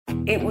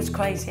It was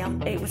crazy.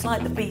 It was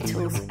like the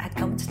Beatles had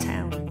come to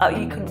town.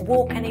 You couldn't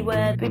walk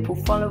anywhere, people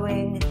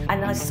following,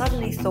 and I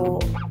suddenly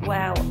thought,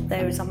 wow,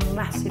 there is a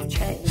massive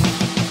change.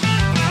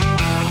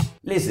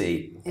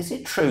 Lizzie, is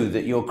it true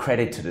that you're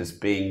credited as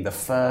being the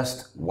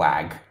first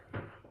WAG?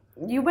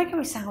 You're making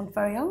me sound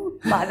very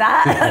old like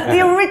that.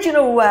 The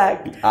original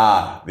WAG.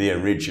 Ah, the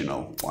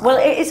original. Wow. Well,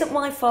 it isn't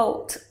my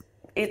fault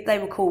if they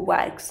were called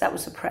WAGs. That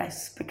was the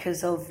press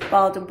because of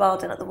Baden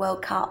at the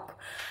World Cup.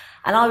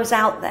 And I was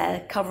out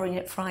there covering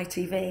it for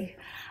ITV,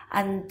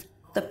 and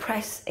the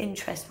press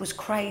interest was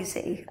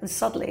crazy. And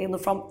suddenly, in the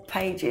front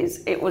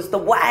pages, it was the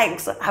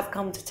WAGs that have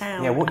come to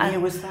town. Yeah, what year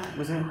was that?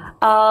 Was it?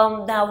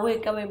 Now we're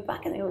going back.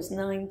 I think it was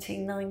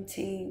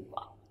 1990.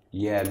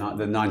 Yeah,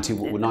 the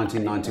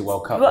 1990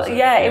 World Cup. Well,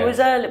 yeah, it was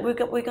early.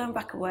 We're going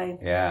back away.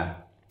 Yeah.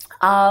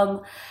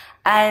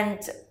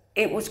 And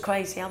it was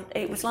crazy.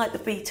 It was like the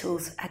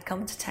Beatles had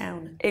come to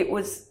town. It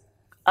was.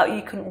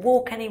 You couldn't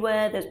walk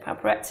anywhere, there's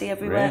paparazzi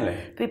everywhere, Really?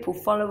 People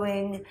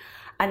following.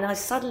 And I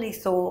suddenly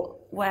thought,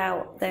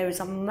 wow, there is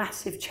a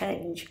massive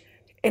change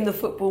in the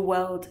football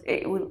world.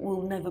 It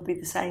will never be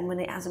the same when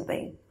it hasn't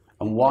been.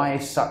 And why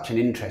is such an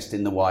interest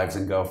in the wives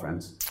and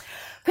girlfriends?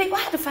 People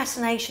had a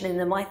fascination in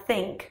them, I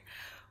think,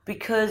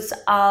 because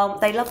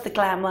they loved the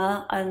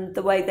glamour and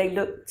the way they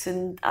looked,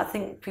 and I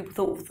think people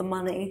thought of the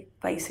money,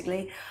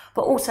 basically.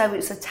 But also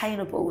it's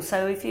attainable.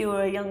 So if you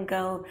were a young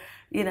girl,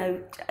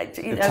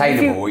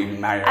 attainable, you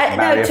marry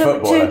a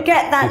footballer. To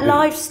get that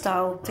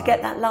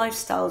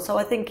lifestyle, So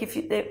I think if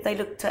they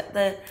looked at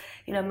the,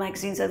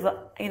 magazines of,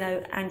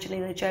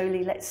 Angelina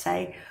Jolie, let's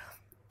say,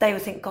 they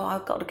would think,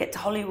 God, I've got to get to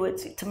Hollywood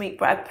to meet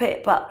Brad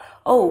Pitt. But,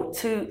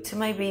 to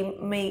maybe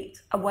meet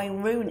a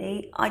Wayne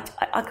Rooney, I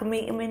could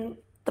meet him in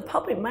the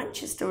pub in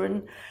Manchester,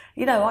 and,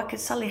 I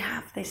could suddenly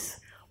have this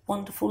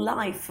wonderful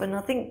life. And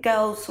I think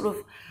girls sort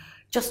of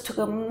just took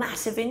a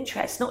massive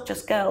interest, not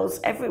just girls,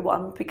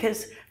 everyone,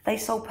 because they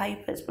sold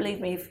papers. Believe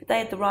me, if they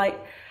had the right,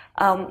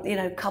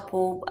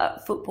 couple,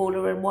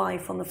 footballer and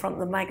wife on the front of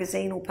the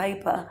magazine or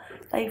paper,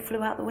 they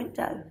flew out the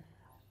window.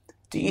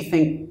 Do you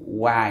think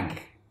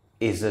WAG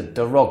is a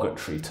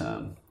derogatory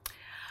term?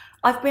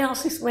 I've been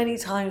asked this many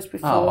times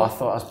before. Oh, I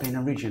thought I was being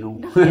original.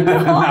 No.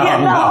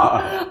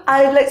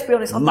 Let's be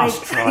honest. I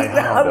must try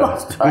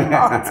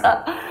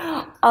harder.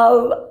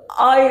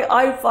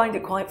 I find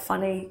it quite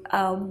funny.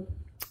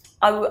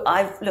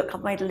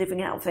 I've made a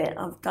living out of it.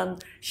 I've done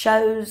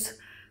shows,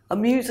 a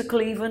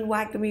musical even,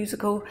 WAG the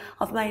musical.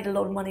 I've made a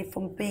lot of money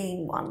from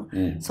being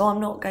one. So I'm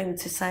not going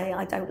to say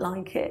I don't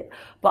like it.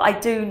 But I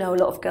do know a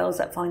lot of girls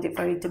that find it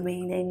very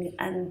demeaning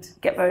and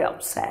get very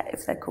upset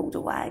if they're called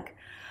a WAG.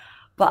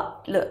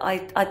 But look,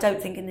 I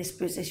don't think in this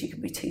business you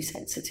can be too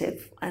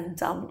sensitive.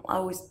 And I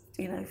always,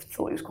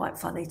 thought it was quite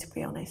funny, to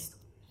be honest.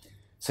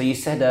 So you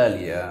said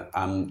earlier,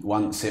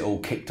 once it all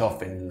kicked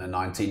off in the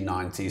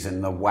 1990s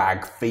and the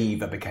WAG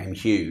fever became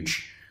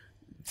huge,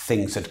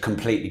 things had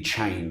completely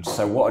changed.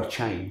 So what had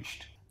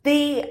changed?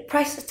 The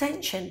press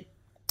attention.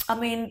 I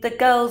mean, the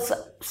girls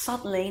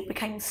suddenly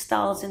became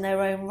stars in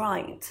their own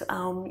right.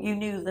 You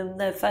knew them,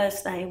 their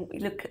first name.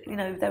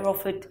 They're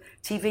offered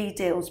TV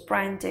deals,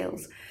 brand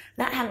deals.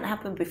 That hadn't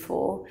happened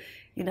before.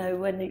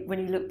 When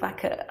you look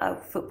back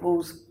at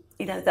football's,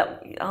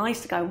 that I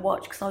used to go and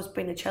watch because I was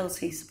being a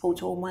Chelsea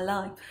supporter all my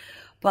life.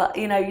 But,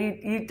 you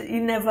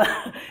never...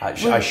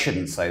 I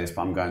shouldn't say this,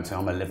 but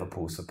I'm a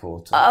Liverpool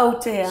supporter. Oh,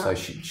 dear. So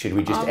should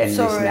we just end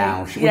sorry. this now?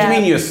 What do you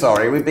mean you're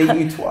sorry? We beat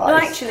you twice. No,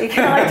 actually,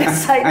 can I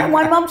just say,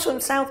 my mum's from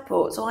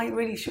Southport, so I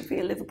really should be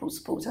a Liverpool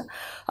supporter.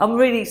 I'm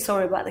really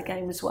sorry about the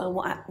game as well.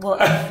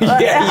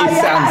 Yeah, you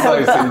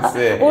sound so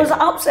sincere. I was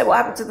upset what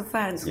happened to the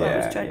fans. Well,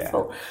 it was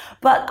dreadful. Yeah.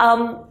 But...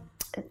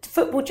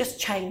 football just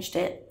changed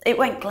it. It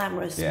went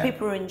glamorous. Yeah.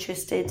 People were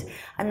interested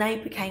and they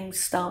became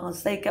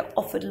stars. They got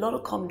offered a lot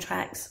of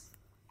contracts.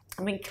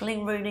 I mean,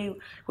 Wayne Rooney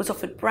was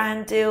offered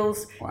brand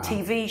deals,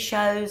 TV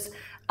shows,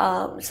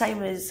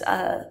 same as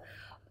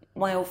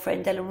my old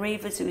friend Ellen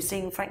Reevers, who was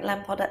seeing Frank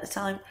Lampard at the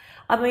time.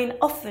 I mean,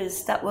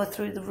 offers that were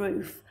through the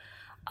roof.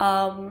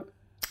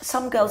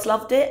 Some girls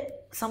loved it,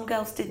 some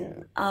girls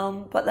didn't.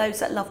 But those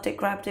that loved it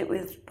grabbed it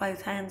with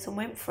both hands and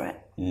went for it.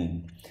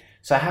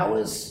 So how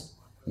has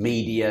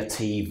media,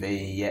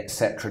 TV,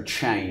 etc.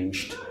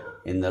 changed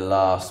in the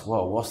last,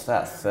 what's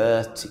that,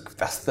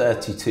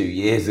 32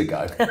 years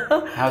ago.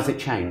 How's it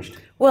changed?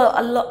 Well,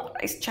 a lot.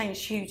 It's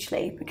changed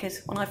hugely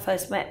because when I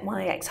first met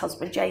my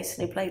ex-husband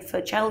Jason, who played for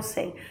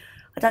Chelsea,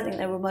 I don't think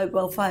there were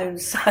mobile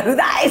phones, so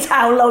that is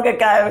how long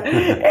ago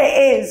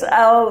it is.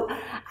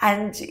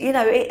 And,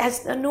 it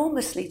has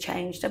enormously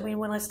changed. I mean,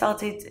 when I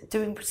started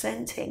doing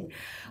presenting,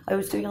 I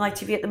was doing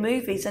ITV at the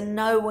movies and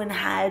no one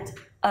had...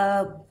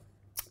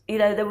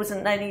 there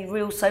wasn't any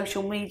real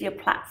social media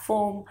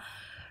platform.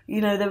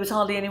 There was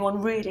hardly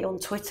anyone really on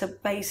Twitter,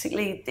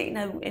 basically.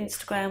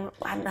 Instagram,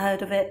 I hadn't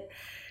heard of it.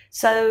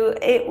 So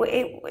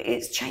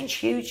it's changed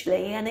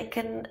hugely, and it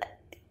can,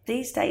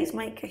 these days,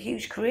 make a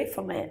huge career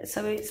from it.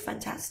 So it's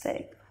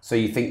fantastic. So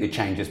you think the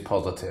change is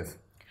positive?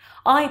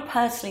 I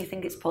personally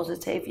think it's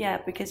positive, yeah,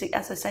 because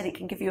as I said, it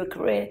can give you a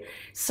career,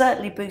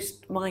 certainly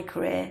boost my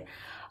career.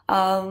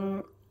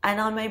 and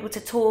I'm able to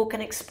talk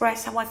and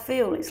express how I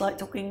feel. It's like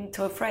talking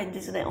to a friend,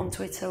 isn't it, on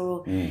Twitter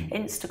or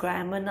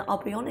Instagram? And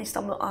I'll be honest,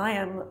 I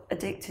am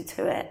addicted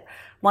to it.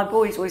 My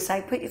boys always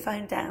say, put your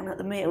phone down at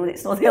the meal.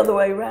 It's not the other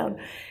way around.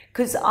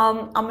 Because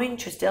I'm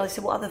interested. I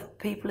see what other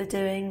people are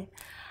doing.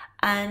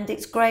 And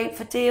it's great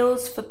for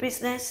deals, for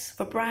business,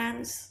 for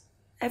brands,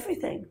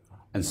 everything.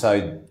 And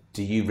so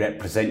do you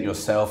represent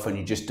yourself and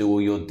you just do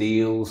all your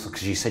deals?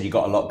 Because you said you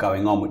got a lot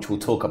going on, which we'll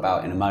talk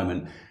about in a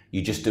moment.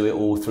 You just do it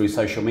all through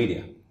social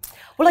media?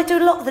 Well, I do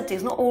a lot of the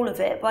deals, not all of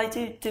it, but I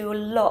do a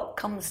lot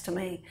comes to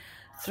me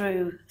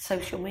through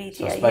social media.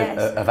 So I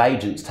suppose, have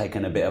agents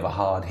taken a bit of a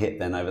hard hit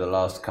then over the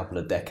last couple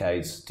of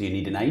decades? Do you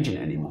need an agent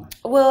anymore?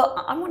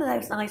 Well, I'm one of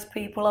those nice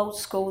people, old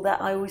school,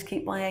 that I always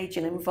keep my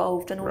agent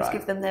involved and always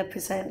give them their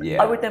percent.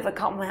 Yeah. I would never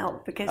cut them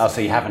out because... Oh, so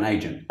you have an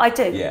agent? I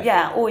do,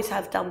 yeah, always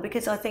have done,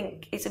 because I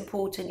think it's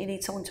important. You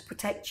need someone to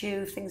protect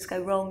you. If things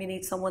go wrong, you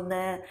need someone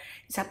there.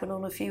 It's happened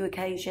on a few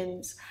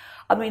occasions.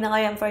 I mean, I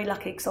am very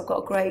lucky because I've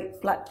got a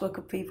great black book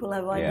of people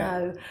who I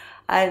know,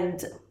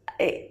 and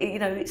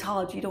it's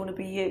hard. You don't want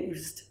to be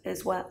used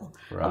as well.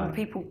 Right.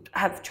 People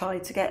have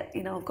tried to get,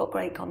 I've got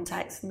great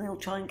contacts, and they'll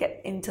try and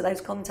get into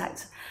those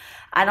contacts.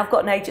 And I've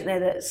got an agent there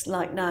that's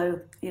like, no,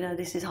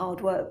 this is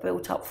hard work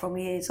built up from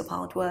years of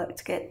hard work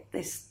to get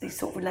these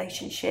sort of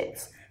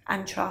relationships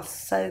and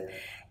trust. So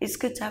it's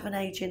good to have an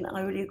agent.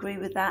 I really agree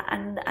with that,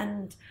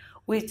 and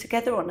we're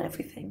together on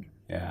everything.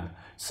 Yeah.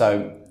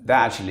 So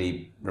that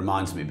actually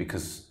reminds me,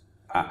 because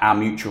our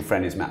mutual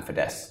friend is Matt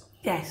Fidesz.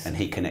 Yes. And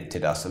he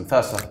connected us. And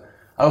first off,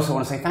 I also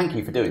want to say thank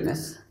you for doing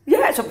this.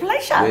 Yeah, it's a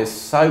pleasure. We're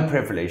so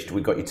privileged.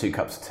 We got you 2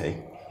 cups of tea,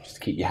 just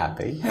to keep you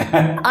happy.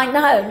 I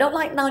know, not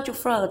like Nigel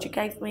Farage, who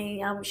gave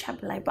me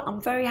Chablis, but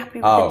I'm very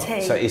happy with the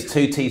tea. So is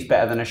 2 teas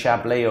better than a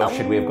Chablis, or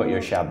should we have got you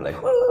a Chablis?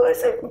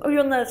 You're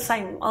on the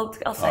same. I'll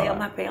say I'm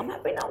happy. I'm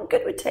happy. No, I'm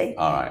good with tea.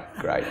 All right,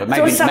 great. But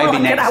maybe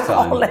next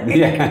time.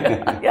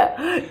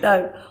 Yeah,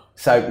 no.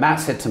 So Matt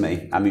said to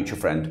me, our mutual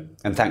friend,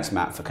 and thanks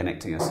Matt for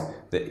connecting us,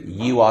 that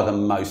you are the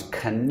most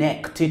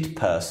connected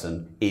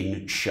person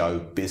in show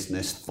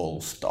business,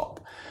 full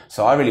stop.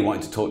 So I really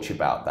wanted to talk to you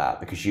about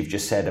that, because you've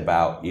just said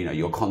about,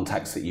 your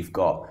contacts that you've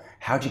got.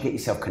 How do you get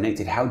yourself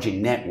connected? How do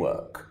you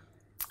network?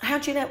 How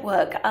do you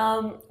network?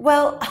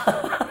 Well,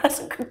 that's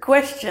a good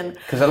question.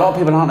 Because a lot of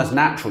people aren't as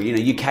natural.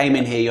 You came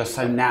in here, you're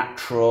so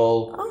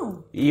natural.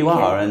 Oh, you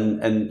are,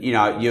 and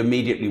you're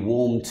immediately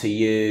warm to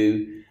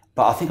you.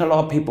 But I think a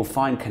lot of people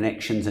find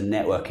connections and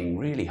networking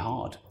really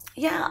hard.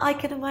 Yeah, I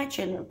can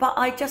imagine. But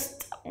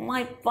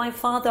my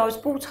father, I was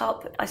brought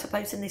up, I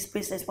suppose, in this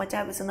business. My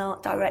dad was an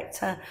art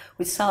director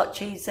with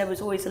Saatchi's. There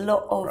was always a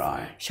lot of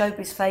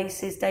showbiz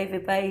faces,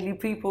 David Bailey,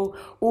 people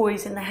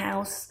always in the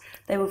house.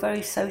 They were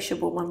very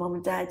sociable, my mum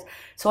and dad.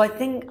 So I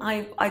think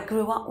I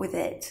grew up with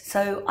it.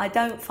 So I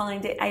don't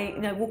find it,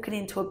 walking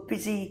into a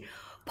busy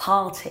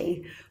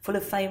party full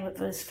of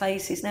famous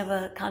faces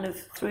never kind of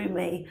threw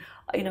me.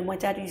 My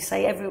dad used to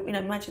say,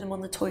 imagine them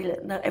on the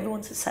toilet. No,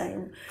 everyone's the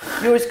same.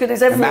 You're as good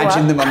as everyone.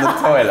 Imagine them on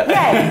the toilet.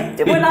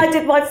 Yeah. When I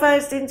did my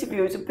first interview,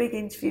 it was a big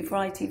interview for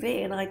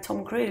ITV, and I had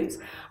Tom Cruise.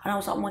 And I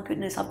was like, oh my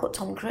goodness, I've got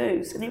Tom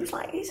Cruise. And he was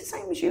like, he's the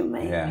same as you and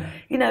me. Yeah.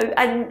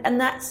 And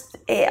that's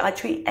it. I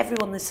treat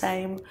everyone the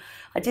same.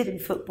 I did in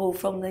football,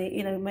 from the,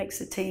 makes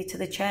the tea to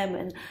the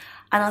chairman.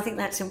 And I think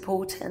that's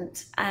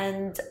important.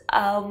 And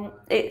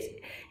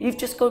you've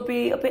just got to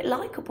be a bit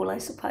likeable, I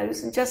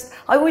suppose. And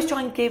I always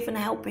try and give and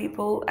help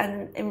people,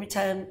 and in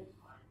return,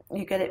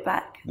 you get it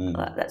back.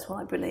 That's what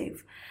I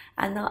believe.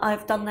 And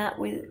I've done that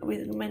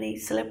with many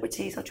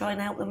celebrities. I try and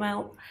help them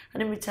out.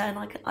 And in return,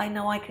 I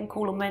know I can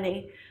call on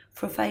many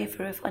for a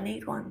favour if I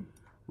need one.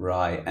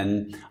 Right.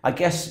 And I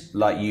guess,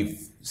 like you've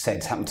said,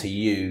 it's happened to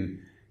you,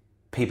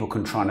 people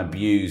can try and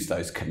abuse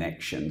those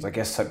connections. I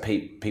guess so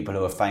people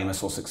who are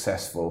famous or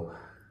successful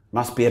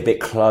must be a bit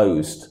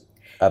closed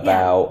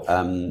about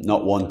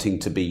not wanting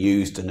to be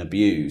used and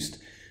abused.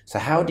 So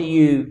how do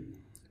you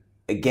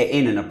get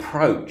in and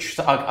approach?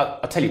 So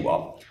I'll tell you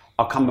what,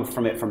 I'll come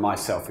from it from my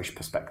selfish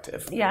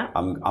perspective. Yeah.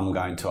 I'm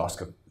going to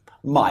ask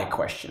my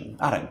question.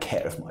 I don't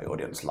care if my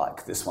audience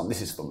like this one.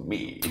 This is for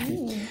me.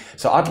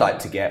 So I'd like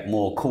to get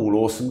more cool,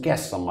 awesome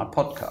guests on my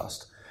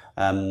podcast.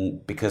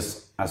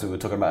 Because as we were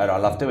talking about earlier, I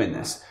love doing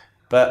this.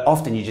 But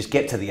often you just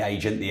get to the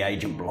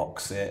agent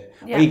blocks it.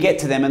 Yeah. Or you get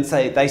to them and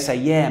they say,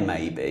 yeah,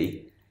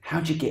 maybe. How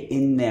do you get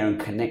in there and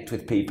connect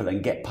with people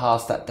and get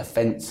past that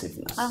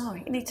defensiveness? Oh,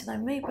 you need to know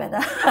me better.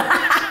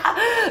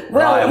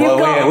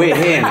 We're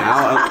here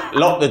now.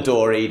 Lock the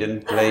door,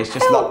 Eden, please.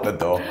 Just lock the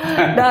door.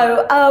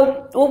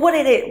 No, what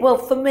it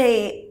is, for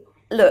me,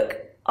 look,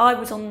 I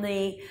was on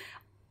the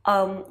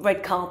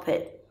red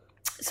carpet.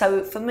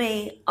 So for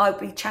me, I'd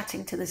be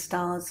chatting to the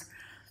stars.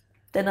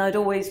 Then I'd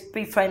always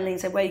be friendly and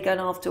say, where are you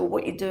going after, or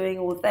what you're doing?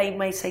 Or they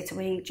may say to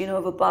me, do you know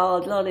of a bar,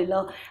 la, la,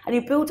 la. And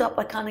you build up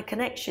a kind of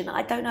connection.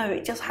 I don't know,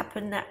 it just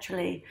happened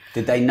naturally.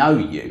 Did they know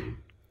you?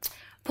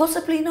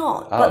 Possibly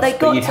not, but they got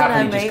to know me. But you'd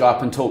happily just go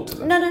up and talk to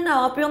them?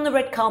 No, I'd be on the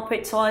red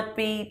carpet, so I'd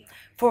be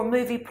for a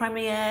movie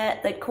premiere,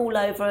 they'd call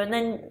over, and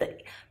then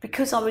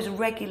because I was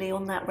regularly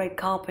on that red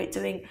carpet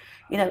doing,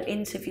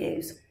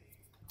 interviews,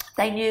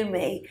 They knew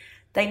me.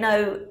 They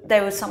know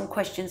there were some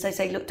questions. They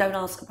say, look, don't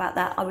ask about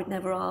that. I would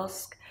never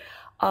ask.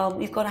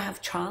 You've got to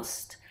have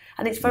trust.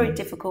 And it's very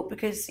difficult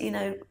because, you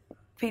know,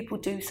 people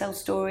do sell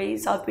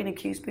stories. I've been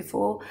accused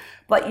before.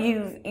 But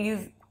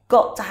you've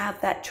got to have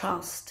that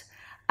trust.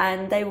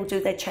 And they will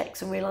do their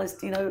checks and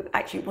realise, you know,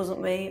 actually it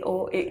wasn't me,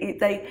 or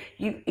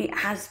it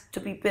has to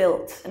be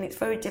built, and it's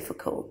very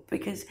difficult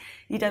because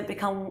you don't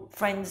become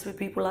friends with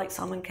people like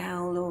Simon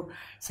Cowell or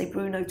say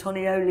Bruno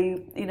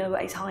Tonioli, you know,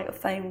 at his height of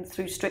fame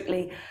through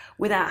Strictly,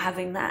 without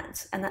having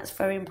that, and that's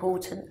very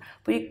important.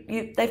 But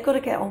they've got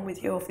to get on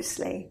with you,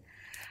 obviously.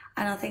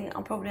 And I think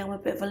I'm a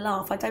bit of a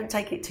laugh. I don't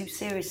take it too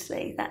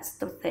seriously. That's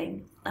the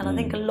thing. And I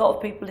think a lot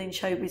of people in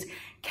showbiz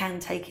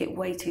can take it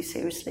way too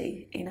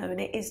seriously, you know,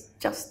 and it is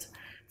just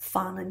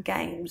fun and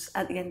games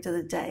at the end of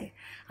the day.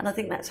 And I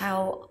think that's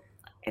how,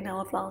 you know,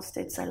 I've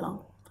lasted so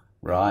long.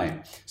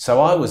 Right.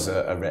 So I was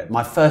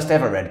my first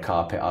ever red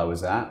carpet I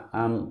was at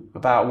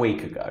about a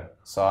week ago.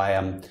 So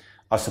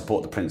I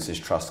support the Prince's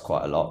Trust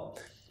quite a lot.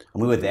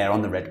 And we were there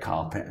on the red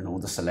carpet and all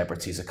the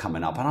celebrities are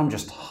coming up and I'm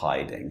just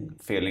hiding,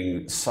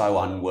 feeling so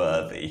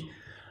unworthy.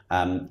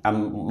 And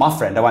my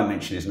friend, I won't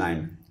mention his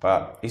name,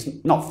 but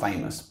he's not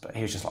famous, but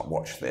he was just like,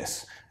 watch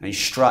this. And he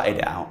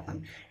strutted out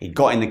and he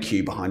got in the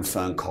queue behind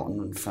Fern Cotton,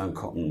 and Fern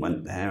Cotton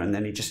went there, and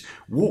then he just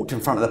walked in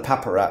front of the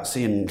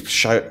paparazzi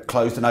and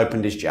closed and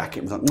opened his jacket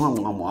and was like, mwah,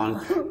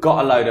 mwah, mwah,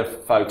 got a load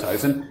of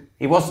photos, and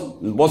he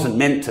wasn't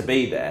meant to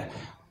be there.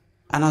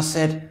 And I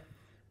said,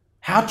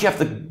 how do you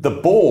have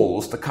the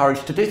balls, the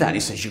courage to do that? And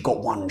he says, you've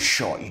got one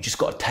shot, you just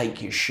got to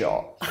take your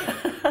shot.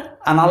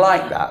 And I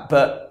like that,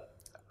 but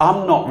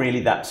I'm not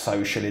really that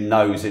social in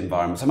those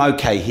environments. I'm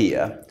okay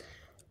here.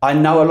 I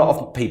know a lot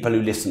of people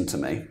who listen to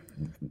me,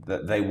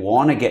 that they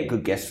want to get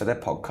good guests for their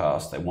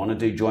podcast, they want to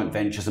do joint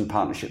ventures and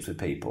partnerships with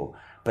people,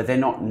 but they're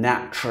not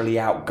naturally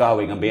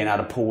outgoing and being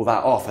able to pull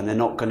that off, and they're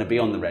not going to be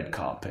on the red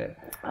carpet.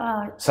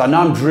 So I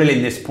know I'm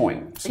drilling this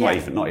point. It's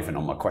not even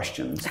on my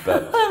questions,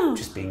 but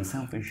just being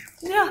selfish.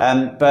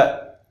 Yeah.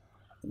 But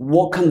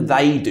what can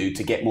they do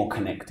to get more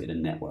connected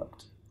and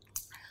networked?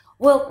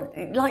 Well,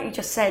 like you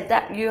just said,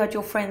 that you had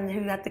your friend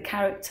who had the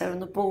character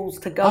and the balls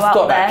to go up there. I've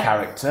got that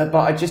character, but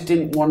I just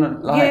didn't want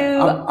to,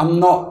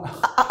 I'm not...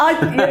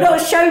 You're not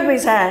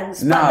showbiz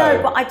hands. No.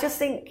 But I just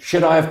think...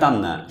 Should I have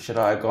done that? Should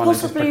I have gone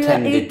possibly and just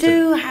pretended you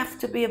do have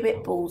to be a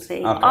bit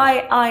ballsy.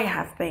 Okay. I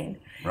have been.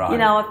 Right. You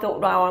know, I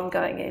thought, well, I'm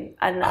going in.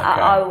 And okay.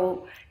 I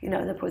will, you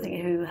know, they're probably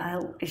thinking, who the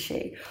hell is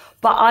she?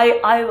 But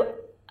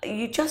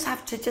you just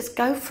have to just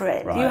go for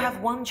it. Right. You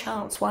have one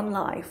chance, one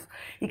life.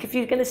 If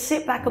you're going to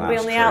sit back and be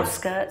on the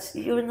outskirts,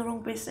 you're in the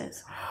wrong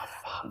business.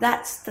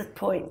 That's the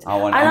point. I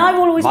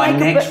will always my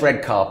next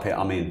red carpet,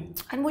 I'm in.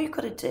 And what you've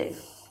got to do,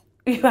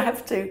 you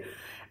have to.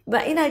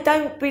 But, you know,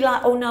 don't be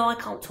like, oh, no, I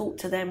can't talk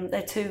to them.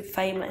 They're too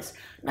famous.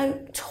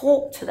 No,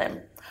 talk to them.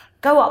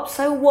 Go up.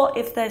 So what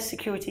if their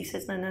security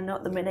says, no, not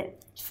at the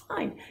minute? It's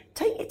fine.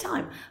 Take your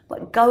time.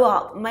 But go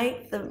up.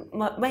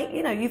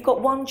 You know, you've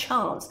got one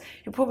chance.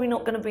 You're probably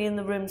not going to be in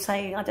the room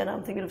saying, I don't know,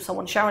 I'm thinking of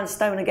someone, Sharon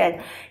Stone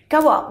again.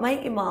 Go up,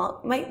 make your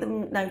mark, make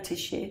them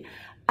notice you.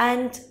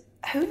 And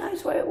who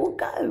knows where it will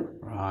go.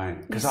 Right.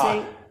 Because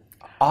I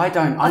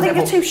think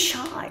you're too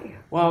shy.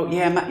 Well,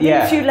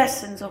 yeah. A few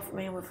lessons off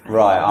me, I'm afraid.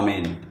 Right,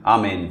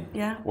 I'm in.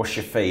 Yeah. What's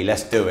your fee?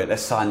 Let's do it.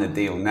 Let's sign the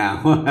deal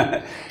now.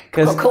 I've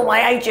got to call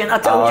my agent, I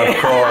told you.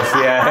 Of course,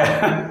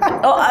 yeah.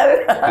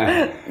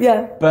 Uh-oh.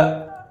 Yeah.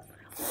 But,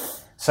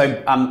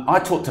 so I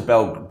talked to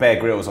Bear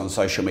Grylls on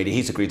social media.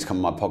 He's agreed to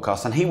come on my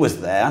podcast, and he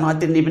was there, and I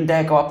didn't even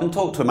dare go up and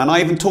talk to him. And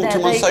I even talked to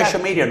him on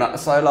social media.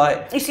 So,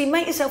 like... You see,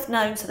 make yourself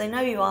known so they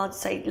know you are, to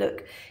say,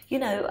 look, you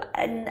know,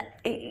 and...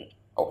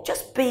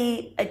 just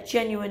be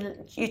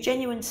your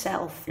genuine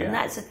self, and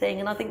that's the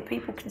thing. And I think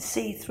people can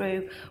see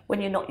through when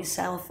you're not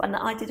yourself. And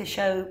I did a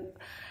show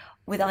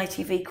with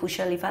ITV called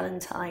Shirley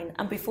Valentine,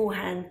 and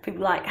beforehand people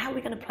were like, how are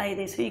we going to play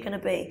this? Who are you going to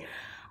be?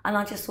 And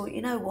I just thought,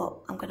 you know what,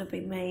 I'm going to be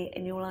me,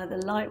 and you'll either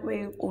like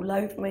me or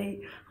loathe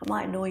me. I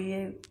might annoy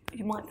you,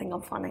 you might think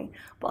I'm funny,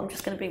 but I'm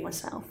just going to be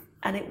myself.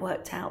 And it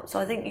worked out. So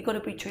I think you've got to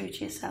be true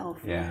to yourself.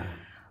 Yeah.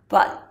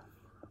 But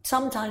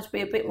sometimes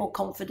be a bit more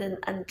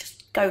confident and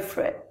just go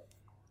for it.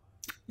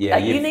 Yeah,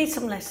 you need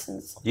some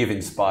lessons. You've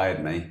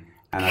inspired me,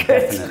 and I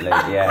definitely,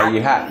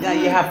 you have. Yeah,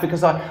 you have,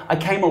 because I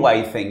came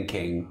away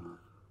thinking,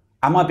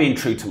 am I being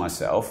true to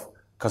myself?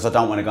 Because I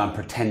don't want to go and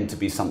pretend to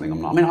be something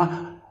I'm not. I mean,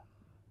 I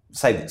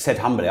said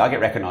humbly, I get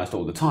recognised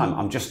all the time.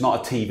 I'm just not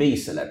a TV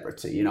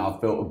celebrity. You know,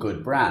 I've built a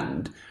good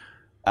brand,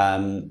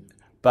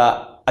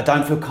 but I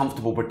don't feel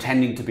comfortable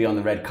pretending to be on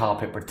the red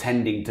carpet,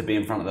 pretending to be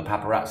in front of the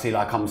paparazzi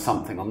like I'm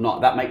something I'm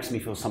not. That makes me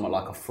feel somewhat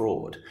like a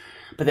fraud.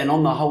 But then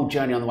on the whole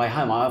journey on the way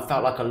home, I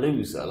felt like a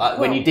loser. Like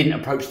when you didn't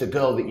approach the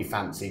girl that you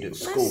fancied at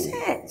school.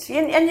 That's it.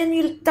 And then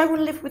you don't want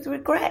to live with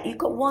regret. You've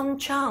got one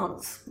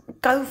chance.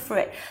 Go for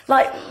it.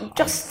 Like,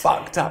 just... I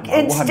fucked up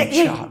my one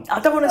chance. I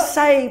don't want to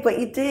say, but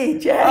you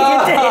did.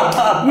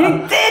 Yeah, you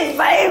did. You did,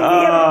 baby.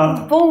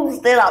 Your balls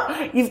still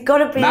up. You've got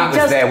to be... Matt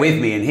was there with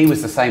me, and he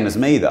was the same as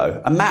me,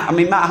 though. And Matt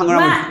hung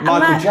around with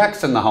Michael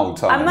Jackson the whole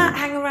time. And Matt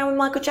hung around with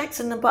Michael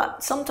Jackson,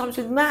 but sometimes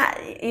with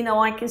Matt, you know,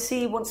 I can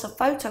see he wants a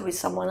photo with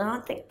someone, and I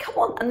think, come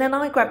on, and then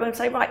I grab him and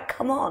say, right,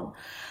 come on.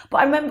 But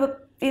I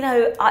remember, you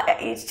know,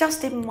 it's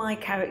just in my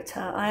character.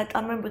 I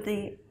remember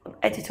the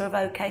editor of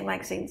OK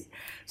magazine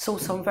saw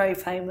someone very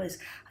famous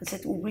and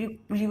said, well,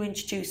 will you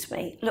introduce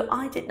me? Look,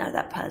 I didn't know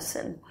that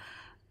person.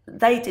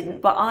 They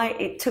didn't, but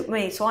it took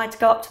me, so I had to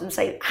go up to them and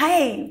say,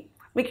 hey,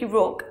 Mickey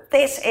Rourke,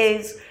 this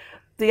is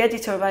the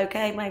editor of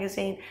OK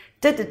magazine,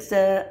 and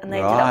they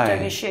ended up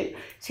doing a shoot.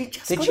 So you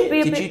just got to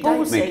be a bit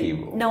ballsy. Mickey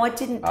Rourke? No, I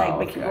didn't date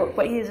Mickey Rourke,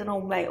 but he is an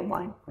old mate of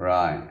mine.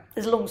 Right.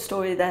 There's a long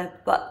story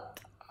there, but...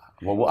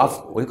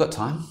 Well, we've got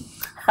time.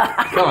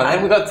 Come on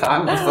then, we've got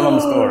time. What's the long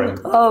story?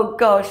 Oh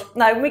gosh,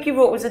 no, Mickey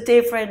Rourke was a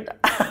dear friend.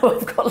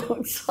 I've got a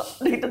long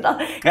story. Can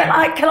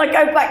I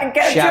go back and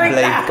get a drink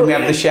now? Can we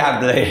have the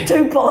Chablis?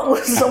 2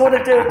 bottles. I want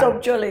to do a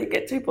Dom Jolly.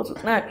 Get 2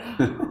 bottles. No.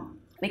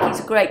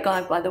 Mickey's a great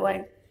guy, by the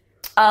way.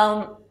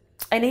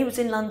 And he was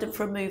in London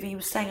for a movie. He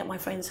was staying at my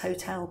friend's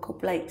hotel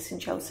called Blake's in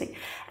Chelsea.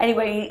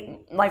 Anyway,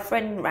 my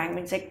friend rang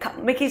me and said,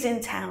 Mickey's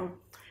in town,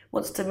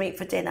 wants to meet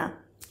for dinner.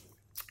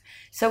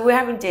 So we're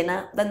having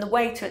dinner. Then the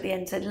waiter at the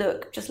end said,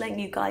 look, just letting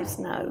you guys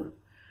know,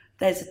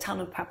 there's a ton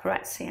of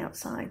paparazzi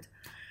outside.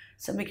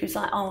 So Mickey was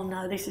like, oh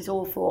no, this is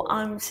awful.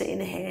 I'm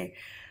sitting here,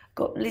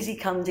 got Lizzie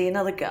Cundy,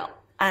 another girl,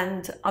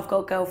 and I've got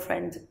a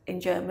girlfriend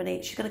in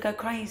Germany. She's going to go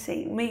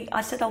crazy.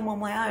 I said, I'm on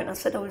my own. I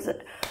said,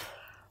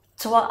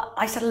 So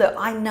I said, look,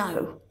 I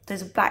know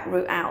there's a back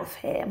route out of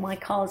here. My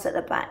car's at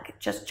the back.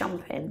 Just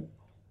jump in.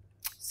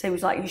 So he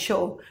was like, you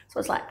sure? So I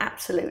was like,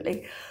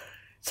 absolutely.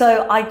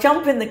 So I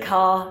jump in the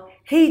car.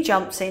 He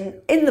jumps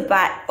in the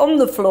back, on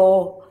the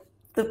floor.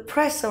 The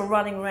press are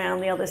running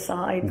around the other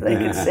side. They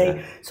could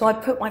see. So I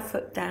put my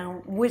foot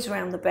down, whiz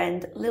around the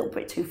bend, a little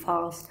bit too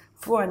fast.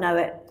 Before I know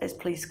it, there's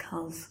police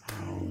cars.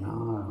 Oh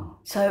no.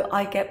 So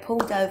I get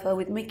pulled over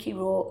with Mickey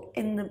Rourke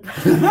in the...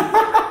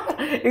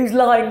 who's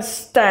lying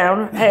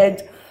down,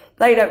 head.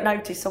 They don't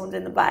notice someone's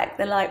in the back.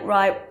 They're like,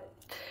 right,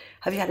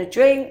 have you had a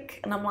drink?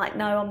 And I'm like,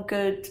 no, I'm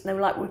good. And they were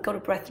like, we've got to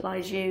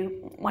breathalyse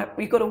you.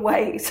 We've got to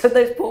wait. So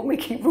there's poor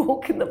Mickey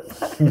Rourke in the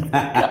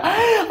back.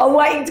 I'm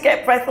waiting to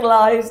get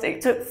breathalyzed.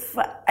 It took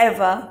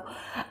forever.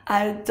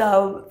 And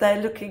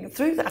they're looking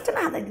through that. I don't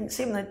know how they didn't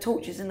see him. There were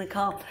torches in the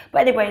car.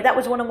 But anyway, that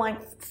was one of my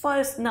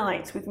first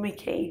nights with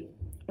Mickey,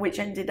 which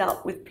ended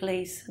up with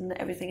police and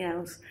everything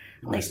else.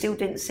 Nice. They still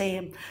didn't see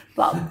him.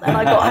 And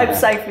I got home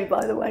safely,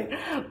 by the way.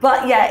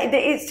 But yeah,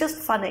 it's just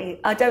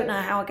funny. I don't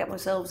know how I get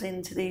myself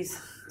into these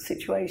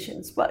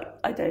situations, but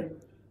I do.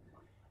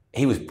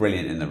 He was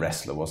brilliant in The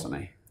Wrestler, wasn't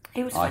he?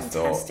 He was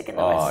fantastic in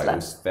The Wrestler. He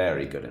was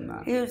very good in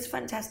that. He was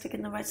fantastic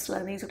in The Wrestler,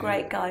 and he's a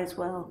great guy as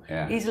well.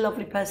 Yeah. He's a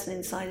lovely person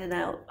inside and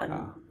out.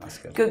 That's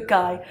good. Good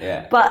guy.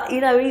 Yeah. But,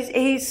 you know,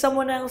 he's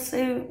someone else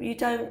who you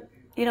don't,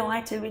 you know, I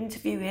had to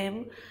interview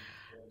him,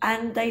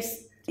 and they,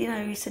 you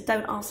know, he said,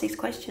 don't ask these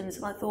questions.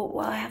 And I thought,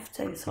 well, I have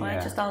to. So I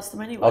just asked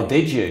them anyway. Oh,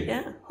 did you?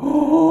 Yeah.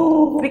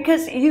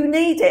 Because you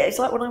need it. It's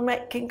like when I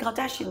met Kim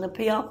Kardashian, the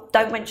PR,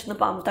 don't mention the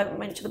bum, don't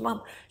mention the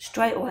mum.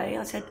 Straight away,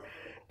 I said,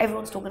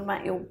 everyone's talking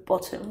about your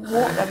bottom.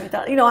 What have you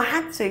done? You know, I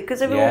had to,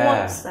 because everyone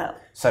wants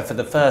that. So for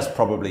the first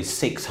probably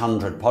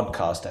 600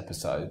 podcast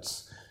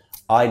episodes,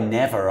 I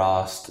never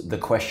asked the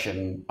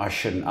question I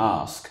shouldn't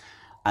ask.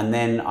 And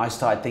then I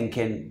started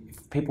thinking,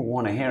 if people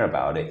want to hear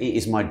about it, it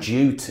is my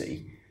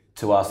duty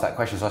to ask that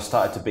question. So I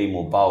started to be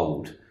more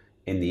bold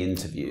in the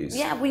interviews.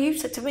 Yeah, well, you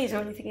said to me, is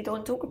there anything you don't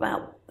want to talk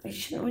about? You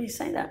shouldn't really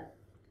say that.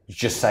 You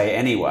just say it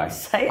anyway.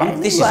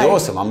 Anyway. This is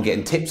awesome. I'm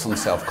getting tips on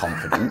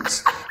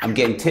self-confidence. I'm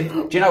getting tips.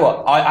 Do you know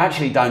what? I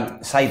actually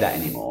don't say that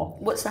anymore.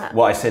 What's that?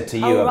 What I said to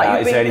you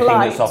about, is there anything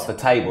that's off the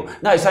table?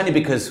 No, it's only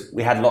because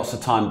we had lots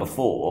of time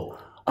before.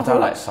 I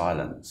don't like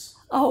silence.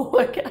 Oh,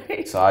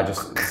 okay. So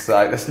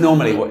that's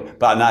normally what,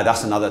 but no,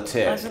 that's another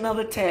tip. That's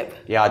another tip.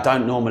 Yeah, I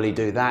don't normally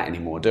do that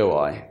anymore, do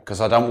I? Because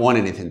I don't want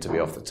anything to be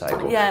off the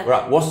table. Yeah.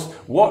 Right,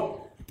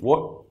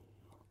 what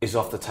is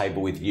off the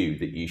table with you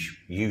that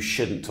you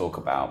shouldn't talk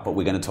about, but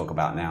we're going to talk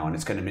about now, and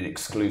it's going to be an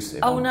exclusive?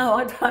 Oh, no,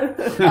 I don't.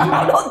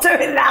 I'm not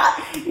doing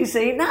that. You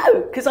see,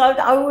 no, because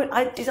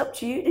it's up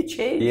to you to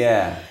choose.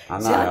 Yeah, I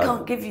know. See, I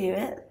can't give you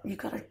it. You've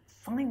got to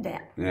find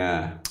it.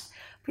 Yeah.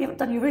 You haven't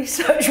done your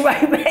research, maybe.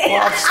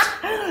 Well,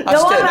 I'm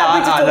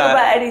happy to talk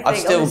about anything. I've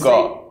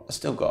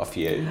still got a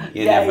few.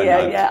 You never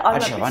know. Yeah.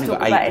 Actually, I've only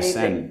got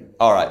 8%.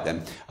 All right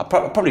then. I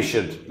probably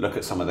should look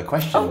at some of the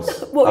questions.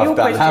 Your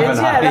questions?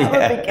 That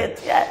would be good.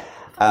 Yeah.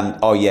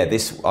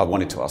 I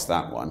wanted to ask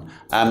that one.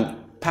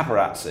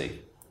 Paparazzi.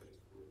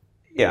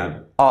 You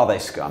know, are they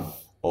scum,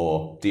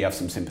 or do you have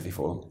some sympathy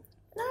for them?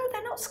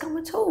 Not scum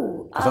at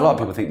all. Because a lot of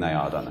people think they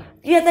are, don't they?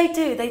 Yeah, they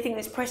do. They think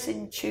it's press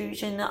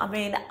intrusion. I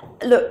mean,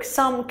 look,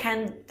 some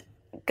can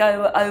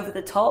go over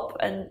the top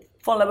and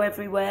follow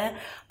everywhere,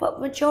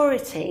 but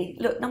majority,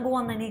 look, number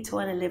one, they need to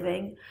earn a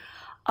living.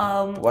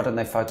 Why don't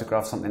they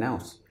photograph something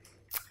else?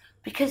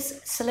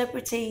 Because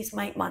celebrities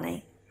make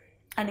money,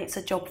 and it's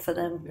a job for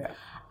them. Yeah.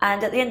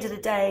 And at the end of the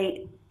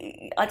day,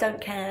 I don't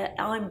care.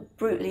 I'm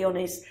brutally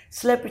honest.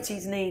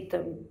 Celebrities need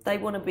them. They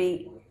want to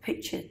be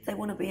pictured. They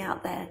want to be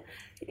out there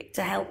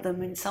to help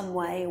them in some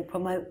way or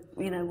promote,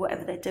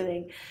 whatever they're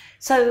doing.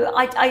 So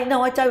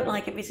I don't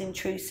like if it's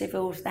intrusive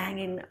or if they're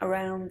hanging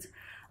around,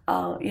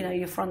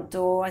 your front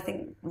door. I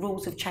think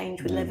rules have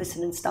changed with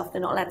Leveson and stuff.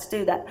 They're not allowed to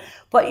do that.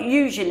 But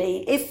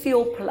usually, if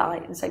you're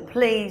polite and say,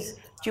 please,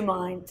 do you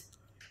mind,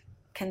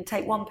 can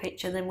take one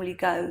picture and then will you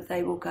go?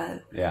 They will go.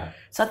 Yeah.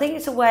 So I think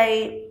it's a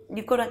way,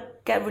 you've got to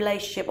get a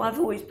relationship. I've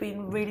always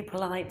been really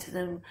polite to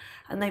them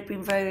and they've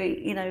been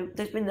very,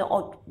 there's been the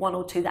odd one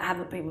or two that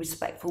haven't been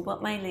respectful,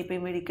 but mainly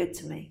been really good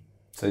to me.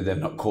 So they've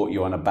not caught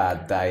you on a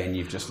bad day and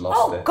you've just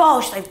lost it? Oh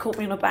gosh, they've caught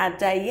me on a bad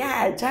day.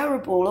 Yeah,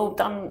 terrible. All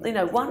done,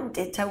 one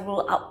did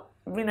terrible up,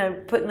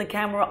 putting the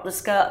camera up the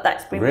skirt.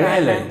 That's been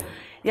bad now.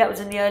 Yeah, it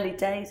was in the early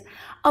days.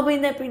 I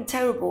mean, they've been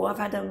terrible. I've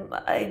had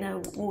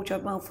a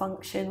wardrobe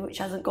malfunction, which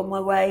hasn't gone my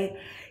way.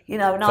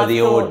 And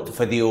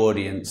for the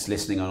audience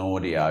listening on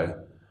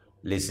audio,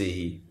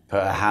 Lizzie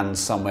put her hands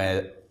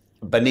somewhere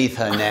beneath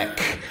her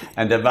neck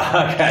and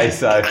above. Okay,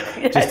 so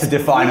yes. Just to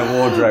define a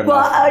wardrobe.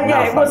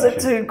 Well, it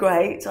wasn't too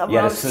great. I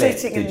was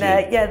sitting in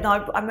there. You? Yeah,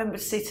 no, I remember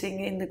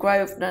sitting in the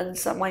Grosvenor, and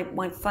so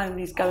my phone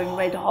is going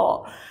red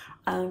hot.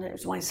 And it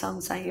was my son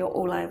saying, "You're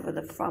all over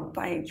the front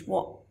page.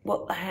 What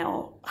the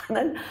hell?" And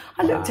then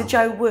I looked at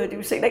Jo Wood, who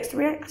was sitting next to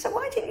me. I said,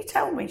 "Why didn't you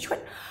tell me?" She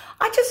went,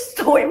 "I just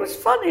thought it was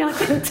funny. I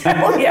didn't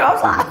tell you." I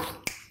was like,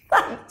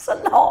 "Thanks a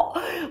lot."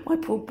 My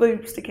poor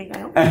boob sticking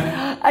out.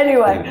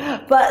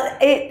 Anyway, but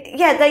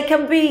they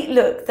can be.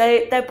 Look,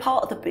 they're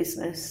part of the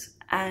business,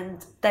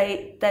 and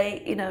they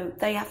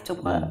have to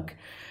work.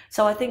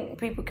 So I think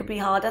people can be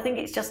hard. I think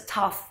it's just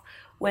tough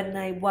when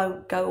they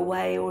won't go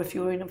away, or if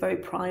you're in a very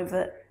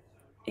private,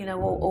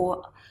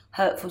 or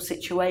hurtful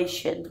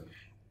situation,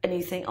 and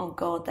you think, "Oh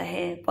God, they're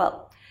here."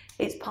 But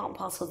it's part and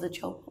parcel of the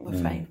job, I'm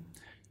afraid.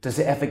 Does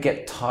it ever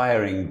get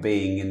tiring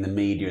being in the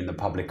media, in the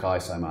public eye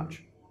so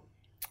much?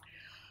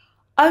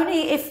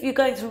 Only if you're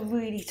going through a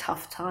really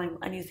tough time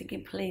and you're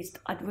thinking, please,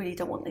 I really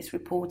don't want this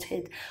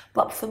reported.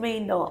 But for me,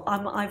 not.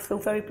 I feel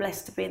very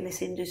blessed to be in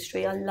this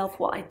industry. I love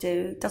what I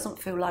do. It doesn't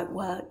feel like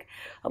work.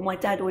 And my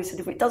dad always said,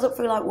 if it doesn't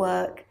feel like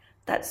work,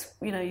 that's,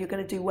 you're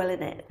going to do well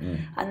in it.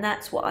 And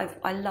that's what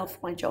I love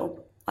my job.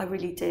 I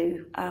really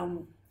do.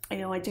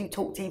 I do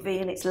talk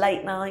TV and it's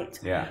late night.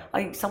 Yeah.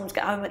 I sometimes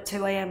get home at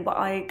 2 a.m, but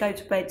I go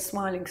to bed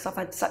smiling because I've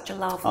had such a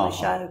laugh on the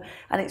show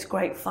and it's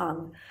great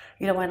fun,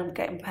 when I'm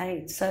getting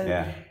paid.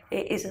 So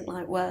it isn't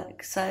like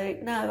work. So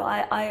no,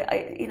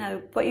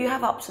 I but you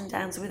have ups and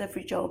downs with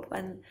every job,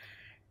 and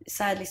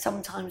sadly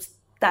sometimes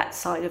that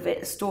side of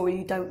it, a story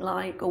you don't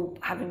like or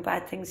having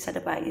bad things said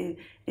about you,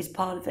 is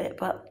part of it.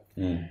 But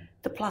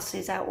the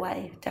pluses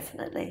outweigh,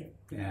 definitely.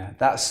 Yeah,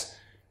 that's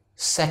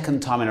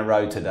second time in a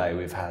row today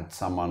we've had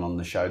someone on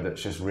the show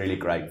that's just really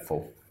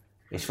grateful.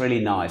 It's really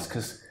nice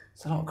because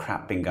there's a lot of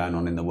crap been going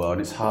on in the world.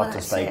 It's hard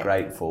to stay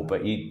grateful,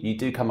 but you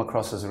do come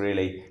across as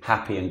really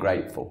happy and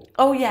grateful.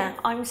 Oh yeah,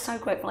 I'm so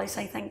grateful. I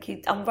say thank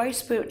you. I'm very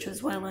spiritual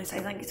as well, and I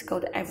say thank you to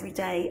God every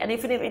day. And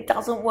even if it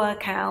doesn't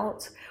work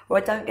out or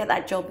I don't get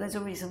that job, there's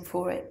a reason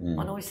for it.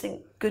 I always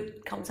think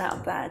good comes out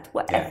of bad,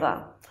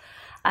 whatever.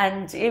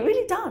 And it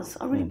really does.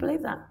 I really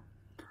believe that.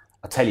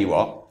 I'll tell you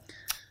what.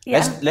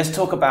 Yeah. Let's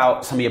talk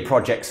about some of your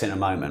projects in a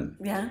moment.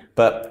 Yeah.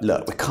 But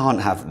look, we can't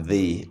have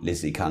the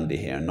Lizzie Cundy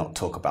here and not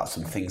talk about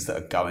some things that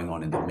are going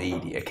on in the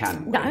media,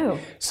 can we? No.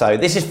 So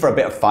this is for a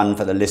bit of fun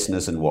for the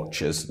listeners and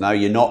watchers. No,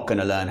 you're not going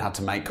to learn how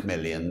to make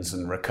millions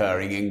and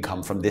recurring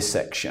income from this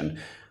section,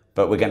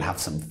 but we're going to have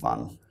some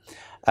fun.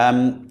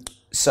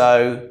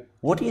 So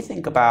what do you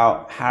think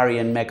about Harry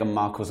and Meghan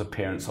Markle's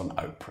appearance on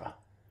Oprah?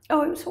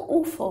 Oh, it was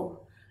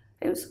awful.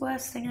 It was the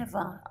worst thing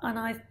ever.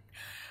 And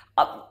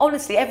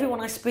honestly,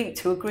 everyone I speak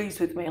to agrees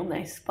with me on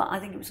this, but I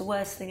think it was the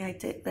worst thing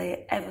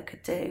they ever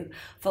could do.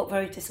 Felt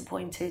very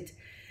disappointed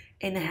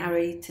in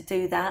Harry to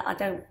do that.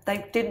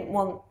 They didn't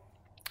want,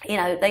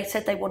 they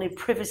said they wanted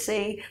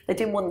privacy, they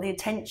didn't want the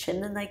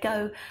attention, and they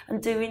go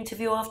and do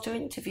interview after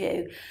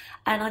interview.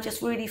 And I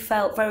just really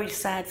felt very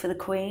sad for the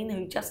Queen,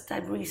 who just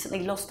had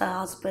recently lost her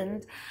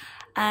husband.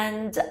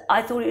 And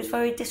I thought it was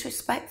very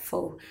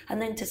disrespectful.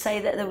 And then to say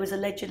that there was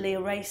allegedly a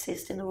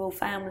racist in the royal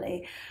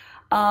family,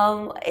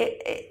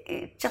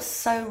 it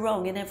just so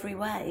wrong in every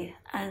way,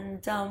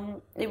 and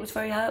it was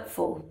very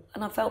hurtful,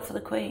 and I felt for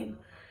the Queen.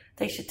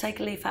 They should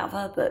take a leaf out of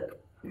her book,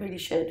 really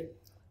should.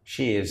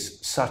 She is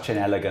such an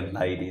elegant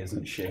lady,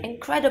 isn't she?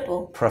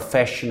 Incredible.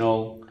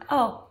 Professional.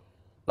 Oh.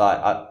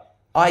 Like,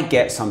 I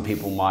get some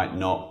people might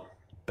not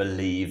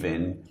believe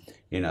in,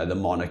 the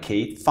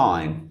monarchy,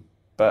 fine.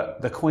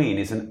 But the Queen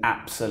is an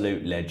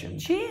absolute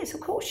legend. She is, of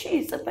course she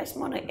is the best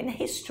monarch in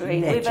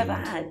history we've ever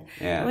had.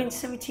 Yeah.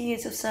 70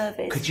 years of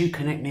service. Could you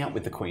connect me up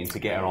with the Queen to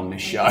get her on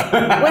this show?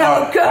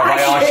 Well, good.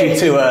 I asked you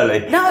too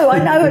early. No,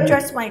 I know a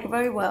dressmaker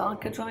very well. I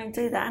could try and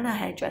do that, and a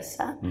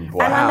hairdresser.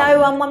 Wow. And I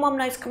know my mum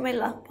knows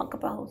Camilla Bunker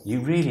Bowles.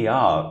 You really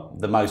are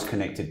the most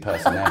connected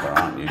person ever,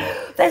 aren't you?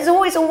 There's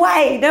always a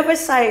way. Never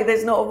say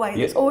there's not a way.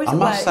 There's always a way. I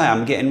must say,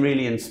 I'm getting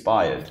really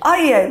inspired. Are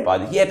you?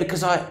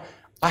 Because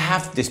I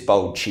have this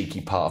bold, cheeky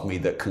part of me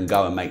that can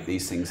go and make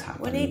these things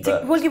happen.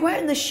 Well, you're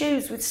wearing the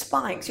shoes with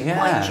spikes. You're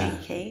quite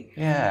cheeky.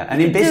 Yeah,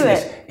 and in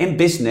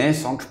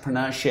business,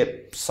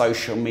 entrepreneurship,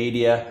 social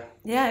media,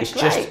 it's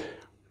great. just,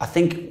 I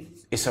think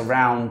it's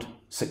around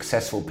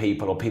successful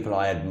people or people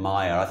I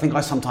admire. I think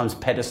I sometimes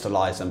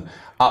pedestalize them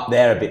up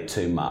there a bit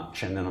too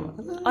much, and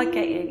then I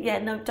get you. Yeah,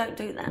 no, don't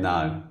do that.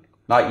 No.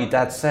 Like your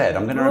dad said,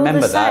 I'm going to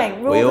remember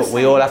that.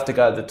 We all have to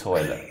go to the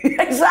toilet.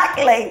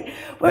 Exactly.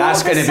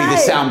 That's going to be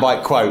the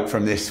soundbite quote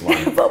from this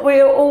one. But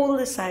we're all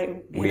the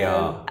same. We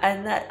are.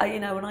 And that,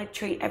 and I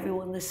treat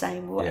everyone the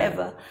same,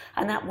 whatever,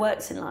 and that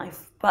works in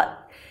life.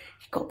 But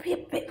you've got to be a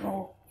bit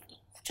more.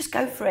 Just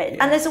go for it.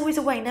 Yeah. And there's always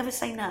a way. Never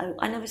say no.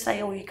 I never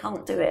say, "Oh, you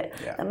can't do it."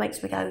 Yeah. That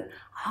makes me go,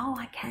 "Oh,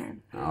 I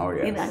can." Oh,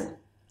 yes.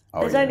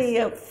 There's only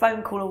a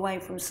phone call away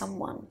from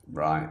someone.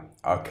 Right.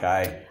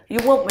 Okay. You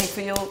want me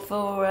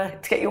to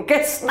get your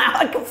guests now?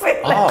 I can feel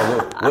it.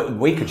 Oh,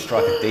 we could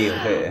strike a deal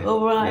here.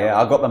 All right. Yeah,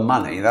 I got the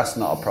money. That's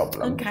not a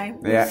problem. Okay.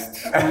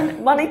 Yeah.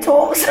 Money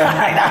talks.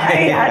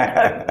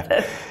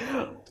 Yeah.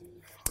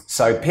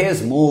 So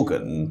Piers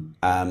Morgan,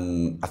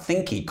 I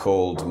think he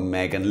called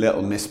Meghan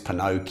Little Miss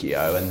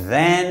Pinocchio, and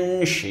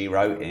then she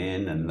wrote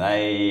in, and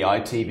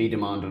ITV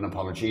demanded an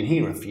apology, and he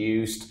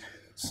refused.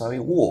 So he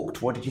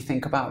walked. What did you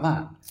think about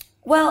that?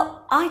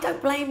 Well, I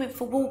don't blame him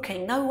for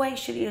walking. No way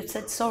should he have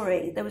said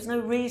sorry. There was no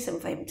reason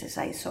for him to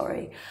say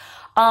sorry.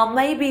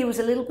 Maybe he was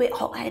a little bit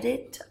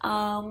hot-headed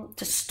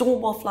to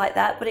storm off like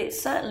that, but it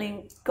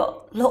certainly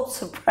got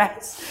lots of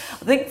press.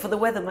 I think for the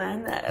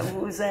weatherman that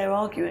was there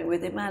arguing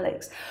with him,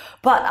 Alex.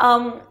 But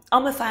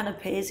I'm a fan of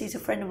Piers. He's a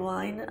friend of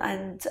mine,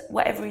 and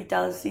whatever he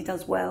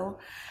does well.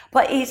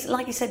 But he's,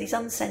 like you said, he's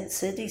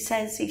uncensored. He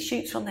says he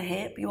shoots from the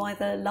hip. You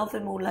either love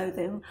him or loathe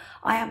him.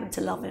 I happen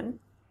to love him,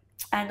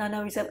 and I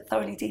know he's a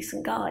thoroughly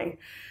decent guy.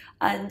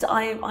 And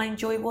I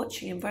enjoy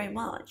watching him very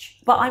much.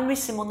 But I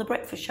miss him on The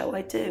Breakfast Show,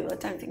 I do. I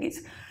don't think it's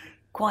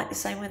quite the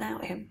same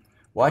without him.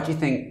 Why do you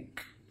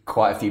think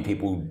quite a few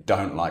people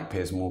don't like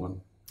Piers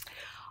Morgan?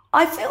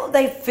 I feel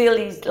they feel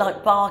he's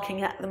like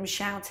barking at them,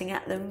 shouting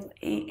at them.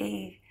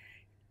 He's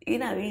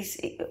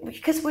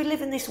because we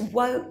live in this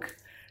woke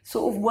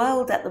sort of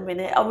world at the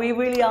minute. We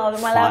really are.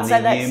 Am I allowed to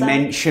say that? You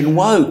mention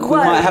woke. We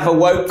might have a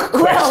woke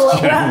question.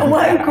 Well, a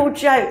woke or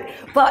joke.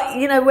 But,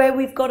 where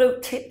we've got to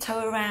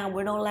tiptoe around,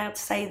 we're not allowed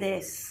to say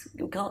this.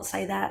 We can't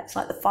say that. It's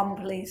like the fun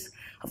police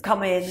have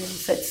come in and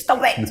said,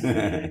 stop it.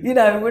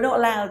 We're not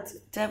allowed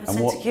to have a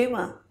sense of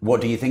humour.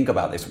 What do you think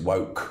about this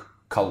woke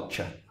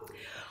culture?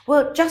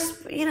 Well,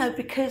 just,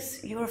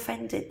 because you're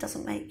offended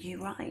doesn't make you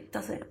right,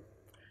 does it?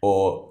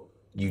 Or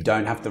you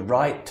don't have the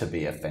right to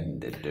be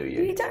offended, do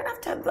you? You don't have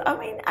to. I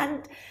mean,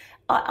 and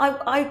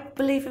I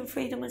believe in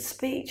freedom of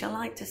speech. I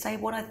like to say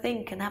what I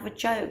think and have a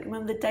joke.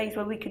 Remember the days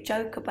where we could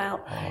joke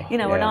about,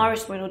 an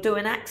Irishman or do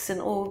an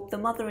accent or the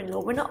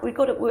mother-in-law.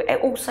 We're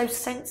all so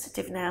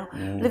sensitive now.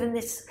 Live in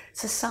this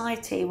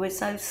society. We're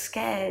so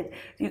scared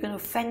you're going to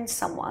offend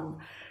someone.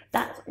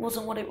 That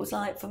wasn't what it was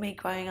like for me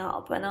growing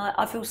up, and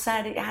I feel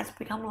sad it has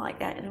become like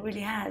that, and it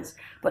really has.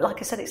 But like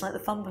I said, it's like the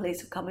fun police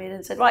have come in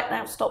and said, right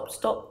now, stop,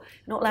 you're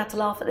not allowed to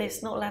laugh at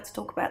this, not allowed to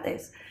talk about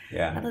this.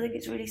 Yeah. And I think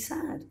it's really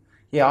sad.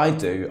 Yeah, I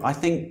do. I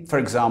think, for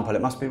example,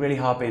 it must be really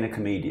hard being a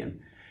comedian,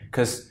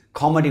 because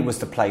comedy was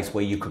the place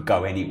where you could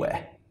go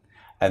anywhere.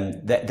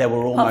 And there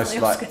were almost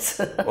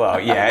well,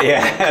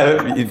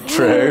 yeah,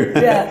 true.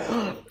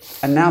 Yeah.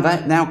 And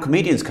now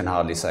comedians can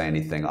hardly say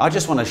anything. I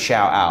just want to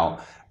shout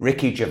out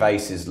Ricky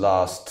Gervais's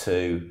last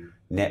 2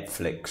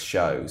 Netflix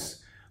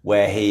shows,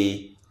 where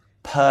he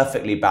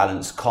perfectly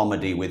balanced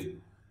comedy with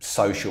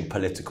social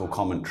political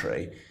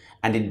commentary,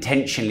 and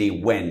intentionally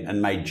went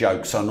and made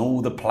jokes on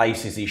all the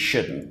places he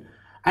shouldn't,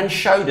 and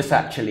showed us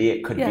actually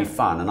it could be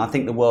fun. And I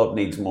think the world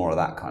needs more of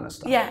that kind of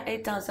stuff. Yeah,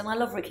 it does. And I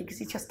love Ricky because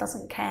he just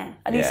doesn't care.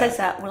 And he says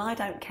that, well, I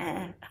don't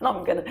care.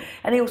 And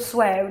and he'll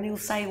swear and he'll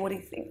say what he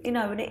thinks,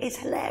 and it is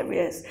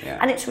hilarious. Yeah.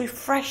 And it's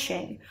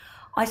refreshing.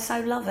 I so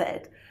love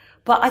it.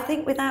 But I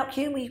think without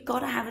humour, you've got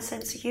to have a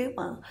sense of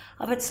humour.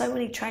 I've had so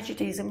many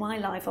tragedies in my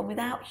life, and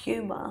without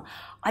humour,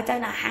 I don't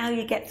know how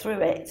you get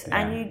through it. Yeah.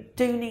 And you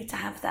do need to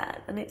have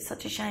that. And it's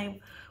such a shame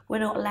we're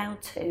not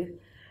allowed to,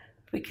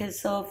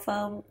 because of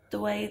the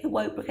way the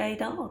woke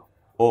brigade are.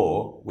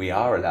 Or we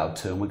are allowed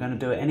to, and we're going to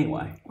do it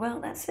anyway. Well,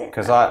 that's it.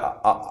 Because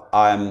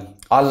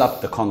I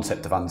love the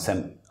concept of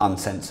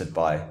uncensored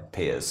by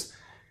Piers,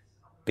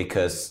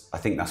 because I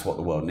think that's what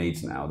the world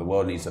needs now. The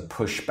world needs a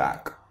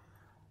pushback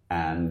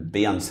and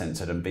be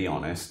uncensored and be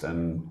honest,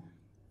 and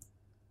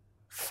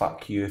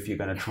fuck you if you're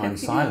going to try and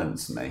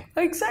silence me.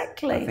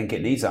 Exactly. I think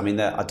it needs. I mean,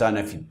 I don't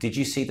know did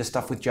you see the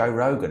stuff with Joe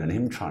Rogan and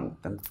him trying,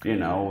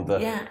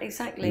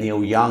 exactly.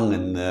 Neil Young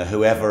and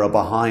whoever are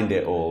behind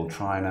it all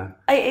trying to.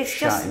 It's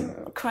just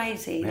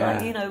crazy. Yeah.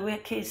 Like, we're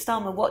Keir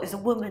Starmer. What is a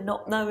woman?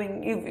 Not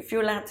knowing if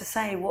you're allowed to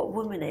say what a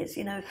woman is.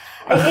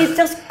 It's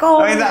just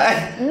gone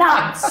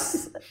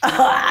nuts.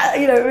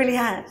 It really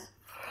has.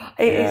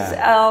 It is.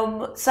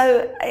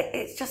 So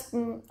it's just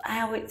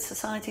how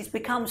society's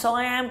become. So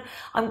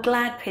I'm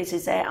glad Piz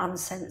is there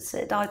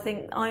uncensored. I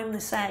think I'm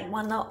the same.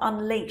 I'm not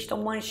Unleashed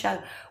on my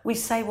show. We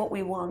say what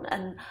we want,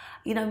 and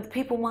you know,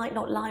 people might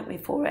not like me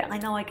for it. I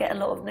know I get a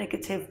lot of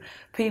negative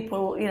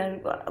people, you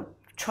know,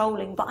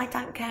 trolling, but I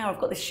don't care. I've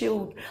got the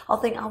shield. I'll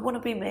think, I want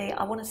to be me.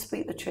 I want to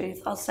speak the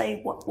truth. I'll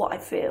say what I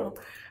feel,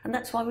 and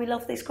that's why we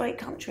love this great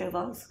country of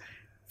ours.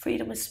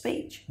 Freedom of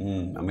speech.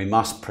 And we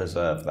must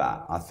preserve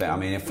that, I think. I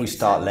mean, if we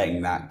start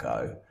letting that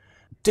go,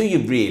 do you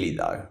really,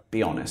 though,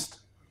 be honest,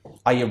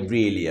 are you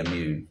really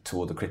immune to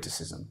all the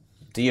criticism?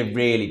 Do you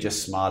really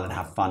just smile and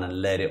have fun and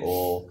let it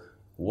all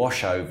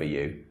wash over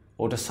you?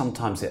 Or does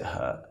sometimes it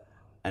hurt?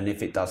 And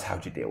if it does, how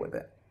do you deal with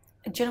it?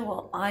 Do you know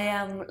what? I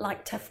am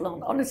like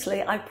Teflon.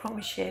 Honestly, I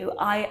promise you.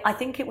 I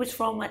think it was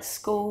from at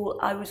school.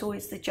 I was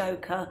always the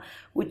joker,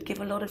 would give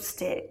a lot of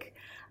stick.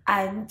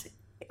 And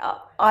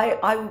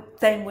I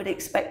then would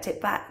expect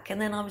it back.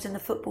 And then I was in the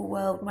football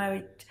world,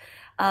 married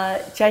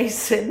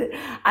Jason,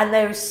 and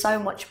there was so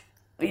much,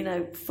 you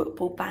know,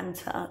 football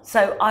banter.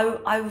 So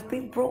I've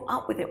been brought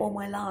up with it all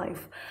my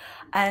life.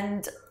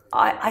 And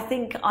I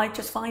think I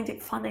just find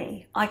it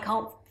funny. I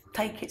can't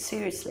take it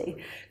seriously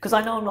because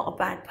I know I'm not a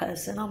bad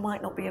person. I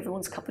might not be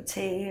everyone's cup of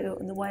tea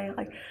in the way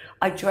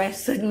I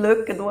dress and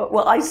look and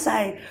what I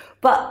say,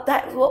 but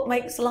that's what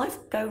makes life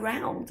go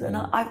round. And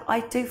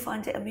I do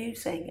find it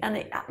amusing,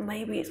 and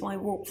maybe it's my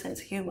warped sense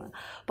of humour,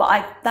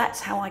 but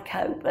that's how I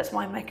cope. That's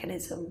my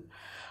mechanism.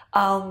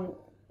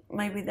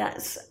 Maybe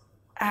that's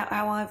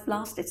how I've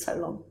lasted so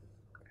long.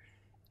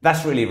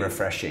 That's really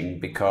refreshing,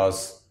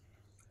 because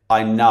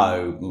I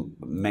know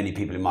many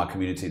people in my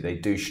community, they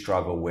do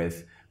struggle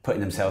with putting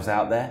themselves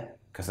out there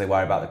because they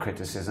worry about the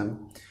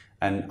criticism.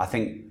 And I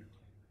think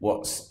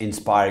what's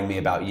inspiring me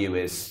about you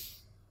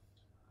is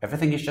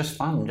everything is just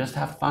fun. Just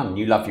have fun.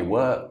 You love your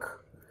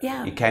work.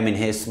 Yeah. You came in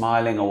here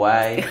smiling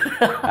away.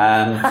 No,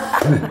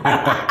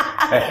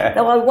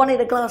 I wanted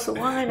a glass of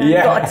wine and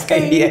got a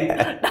tea.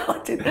 Yeah. No,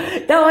 I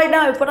didn't. No, I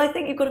know, but I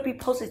think you've got to be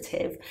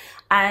positive.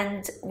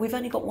 And we've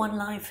only got one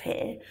life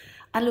here.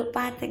 And look,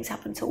 bad things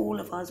happen to all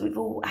of us. We've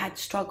all had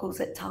struggles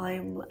at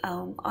time.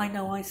 I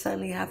know I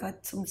certainly have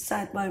had some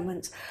sad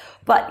moments.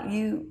 But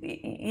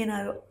you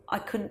know, I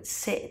couldn't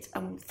sit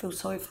and feel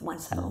sorry for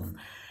myself.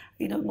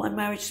 You know, my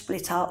marriage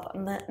split up,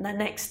 and the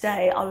next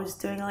day I was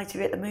doing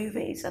ITV at the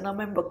movies, and I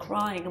remember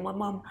crying, and my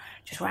mum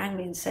just rang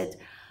me and said,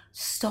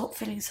 "Stop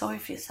feeling sorry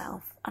for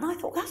yourself." And I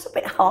thought, that's a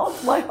bit hard.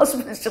 My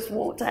husband's just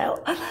walked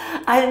out.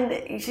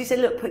 And she said,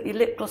 "Look, put your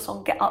lip gloss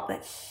on, get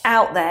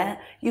out there.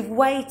 You've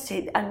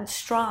waited and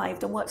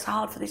strived and worked so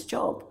hard for this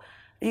job.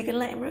 You can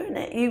let him ruin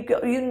it. You're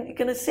going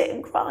to sit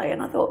and cry."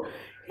 And I thought,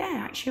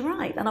 yeah, actually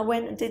right. And I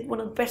went and did one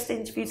of the best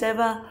interviews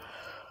ever.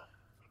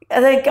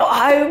 And then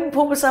got home,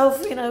 poured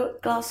myself, you know, a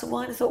glass of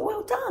wine, and thought,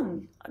 well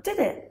done, I did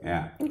it.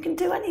 Yeah. You can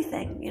do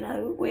anything, you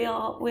know, we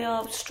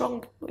are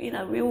strong, you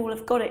know, we all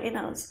have got it in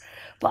us.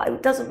 But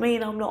it doesn't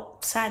mean I'm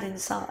not sad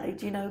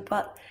inside, you know,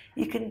 but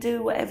you can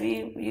do whatever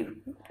you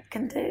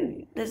can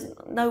do. There's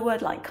no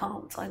word like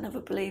can't. I never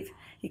believe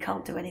you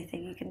can't do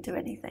anything, you can do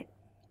anything.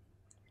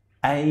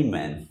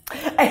 Amen.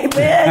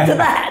 Amen to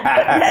that.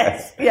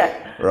 Yes,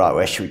 yeah. Right,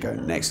 where should we go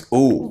next?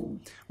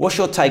 Ooh, what's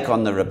your take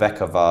on the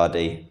Rebecca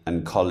Vardy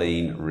and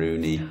Colleen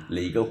Rooney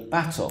legal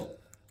battle?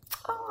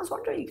 Oh, I was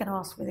wondering you're going to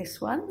ask me this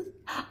one.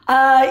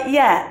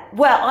 Yeah,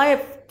 well,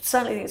 I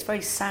certainly think it's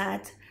very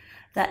sad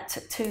that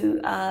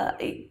two,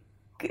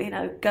 you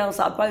know, girls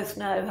that I both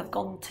know have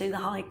gone to the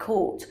High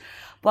Court,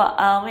 but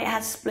it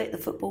has split the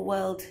football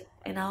world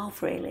in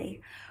half,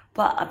 really.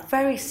 But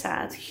very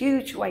sad,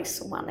 huge waste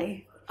of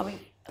money. I mean,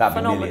 that'd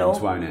phenomenal. Be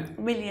millions, won't it?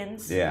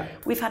 Millions. Yeah.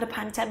 We've had a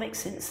pandemic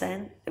since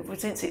then,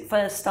 since it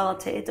first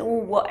started.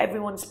 All what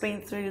everyone's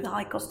been through, the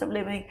high cost of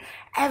living,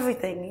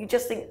 everything. You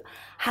just think,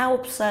 how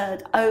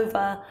absurd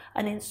over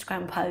an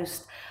Instagram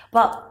post.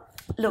 But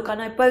look, I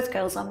know both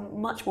girls. I'm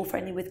much more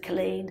friendly with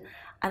Colleen,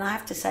 and I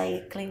have to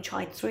say, Colleen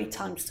tried 3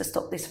 times to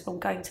stop this from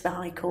going to the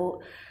High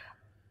Court.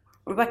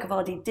 Rebecca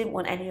Vardy didn't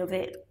want any of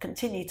it,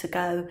 continued to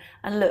go.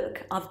 And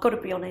look, I've got to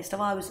be honest, if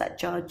I was that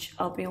judge,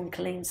 I'll be on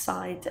Colleen's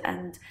side.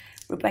 And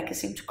Rebecca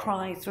seemed to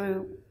cry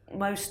through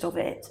most of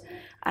it.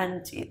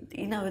 And,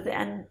 you know,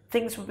 and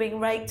things were being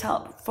raked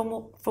up from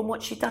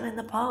what she'd done in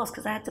the past,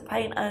 because they had to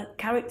paint a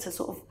character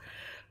sort of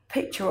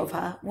picture of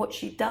her, what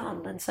she'd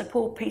done. And so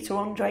poor Peter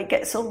Andre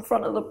gets on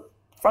front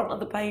of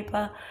the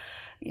paper.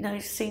 You know,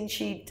 seen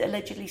she'd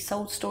allegedly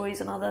sold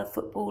stories on other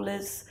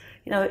footballers,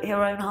 you know,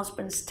 her own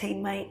husband's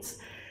teammates.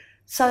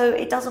 So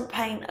it doesn't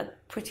paint a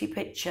pretty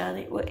picture, and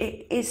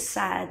it is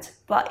sad,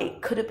 but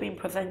it could have been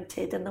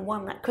prevented, and the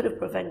one that could have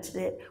prevented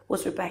it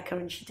was Rebecca,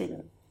 and she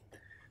didn't.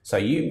 So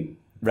you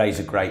raise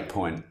a great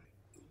point,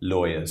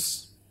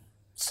 lawyers.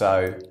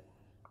 So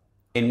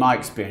in my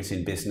experience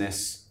in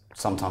business,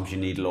 sometimes you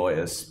need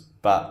lawyers,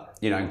 but,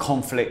 you know, in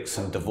conflicts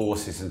and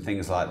divorces and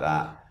things like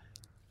that,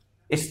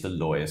 it's the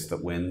lawyers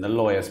that win. The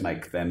lawyers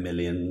make their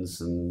millions.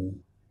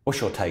 And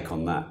what's your take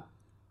on that?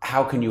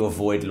 How can you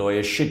avoid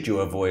lawyers? Should you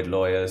avoid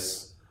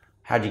lawyers?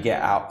 How do you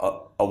get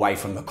out away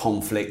from the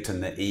conflict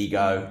and the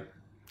ego?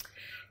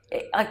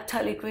 I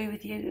totally agree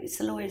with you. It's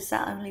the lawyers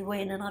that only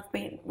win, and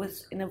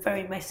was in a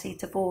very messy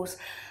divorce.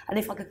 And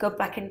if I could go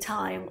back in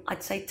time,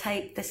 I'd say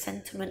take the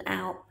sentiment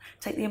out,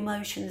 take the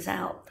emotions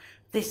out.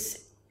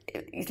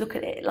 You look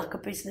at it like a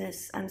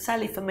business, and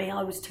sadly for me,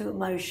 I was too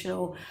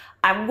emotional.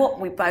 And what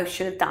we both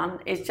should have done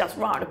is just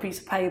write on a piece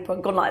of paper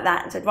and gone like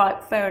that and said,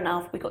 right, fair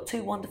enough. We've got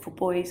 2 wonderful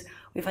boys.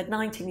 We've had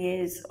 19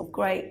 years of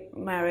great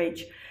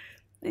marriage.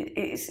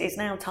 It's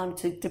now time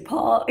to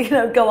depart,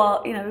 go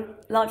out,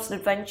 life's an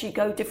adventure, you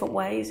go different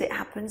ways, it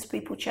happens,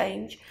 people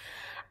change,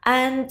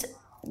 and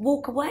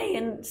walk away.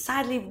 And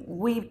sadly,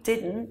 we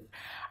didn't.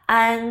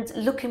 And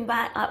looking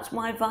back, that's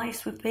my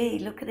advice would be,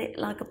 look at it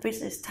like a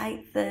business,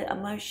 take the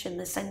emotion,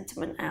 the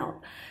sentiment out.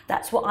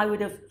 That's what I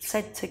would have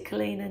said to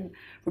Colleen and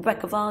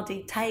Rebecca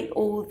Vardy, take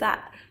all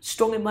that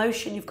strong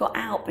emotion you've got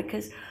out,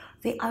 because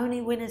the only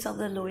winners are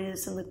the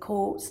lawyers and the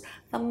courts.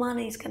 The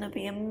money's going to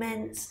be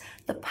immense,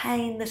 the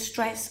pain, the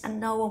stress, and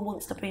no one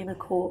wants to be in a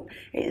court.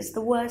 It is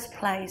the worst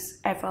place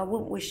ever. I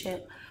wouldn't wish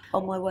it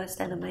on my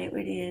worst enemy, it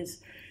really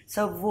is.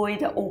 So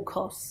avoid at all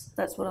costs,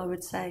 that's what I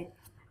would say.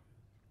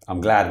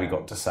 I'm glad we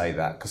got to say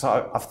that, because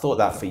I've thought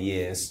that for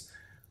years,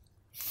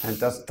 and it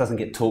doesn't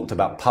get talked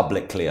about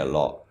publicly a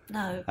lot.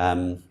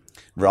 No.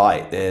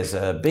 Right, there's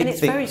a big thing. And it's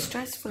very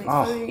stressful.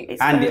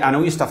 And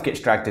all your stuff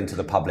gets dragged into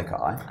the public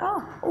eye.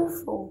 Oh,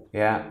 awful.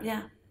 Yeah.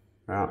 Yeah.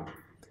 Right.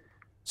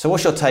 So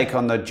what's your take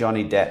on the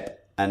Johnny Depp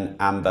and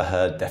Amber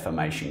Heard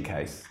defamation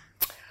case?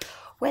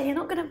 Well, you're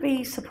not going to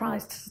be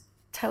surprised to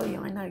tell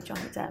you I know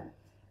Johnny Depp.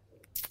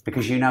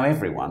 Because you know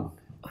everyone.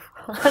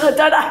 And I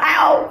don't know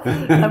how.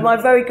 And my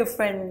very good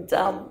friend,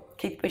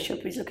 Keith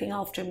Bishop, is looking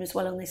after him as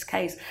well on this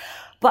case.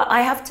 But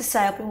I have to say,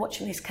 I've been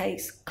watching this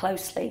case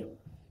closely.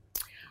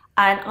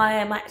 And I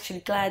am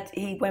actually glad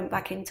he went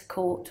back into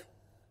court,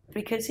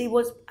 because he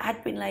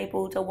had been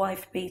labelled a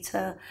wife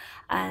beater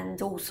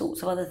and all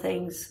sorts of other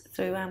things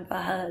through Amber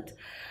Heard.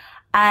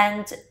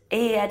 And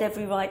he had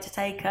every right to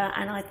take her.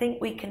 And I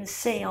think we can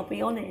see, I'll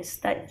be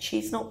honest, that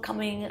she's not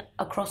coming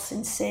across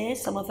sincere.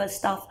 Some of her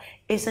stuff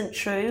isn't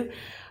true.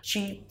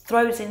 She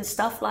throws in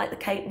stuff like the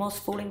Kate Moss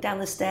falling down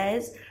the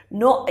stairs,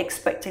 not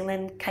expecting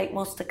then Kate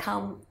Moss to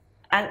come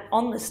and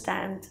on the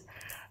stand,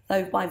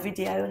 though by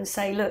video, and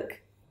say, look,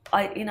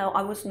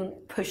 I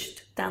wasn't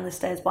pushed down the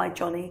stairs by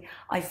Johnny.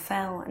 I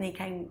fell and he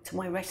came to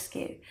my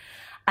rescue.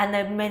 And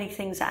there are many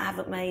things that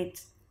haven't made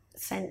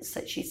sense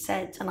that she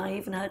said. And I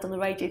even heard on the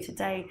radio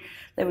today,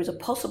 there was a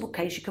possible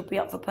case she could be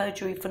up for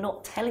perjury for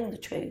not telling the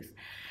truth.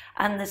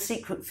 And the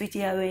secret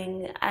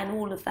videoing and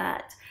all of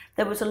that.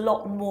 There was a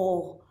lot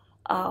more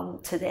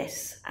to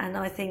this. And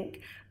I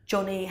think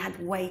Johnny had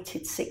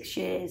waited 6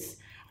 years.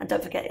 And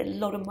don't forget, a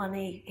lot of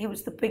money. He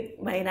was the big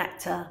main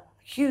actor,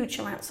 huge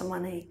amounts of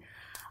money.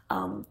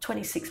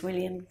 26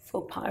 million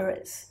for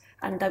Pirates,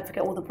 and don't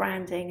forget all the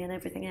branding and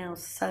everything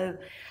else. So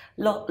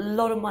lot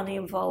of money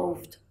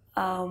involved.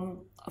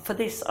 For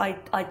this,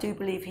 I do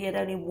believe he had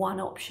only one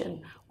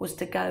option, was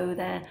to go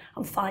there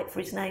and fight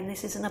for his name.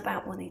 This isn't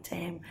about money to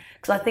him,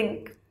 because I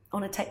think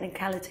on a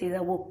technicality,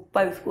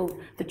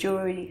 the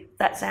jury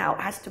that's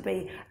out has to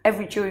be,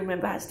 every jury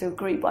member has to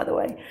agree, by the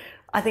way.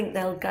 I think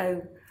they'll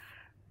go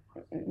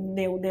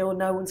 0-0,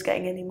 no one's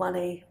getting any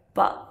money,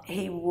 but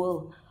he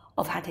will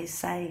have had his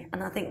say.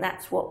 And I think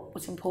that's what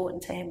was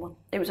important to him.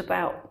 It was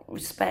about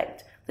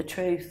respect, the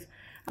truth.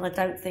 And I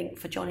don't think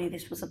for Johnny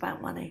this was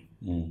about money.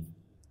 Mm.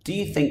 Do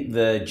you think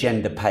the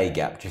gender pay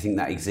gap, do you think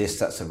that exists?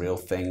 That's a real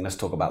thing. Let's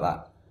talk about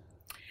that.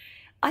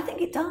 I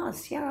think it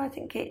does, yeah, I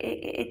think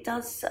it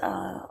does,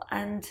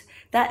 and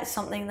that is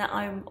something that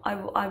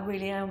I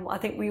really am. I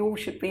think we all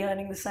should be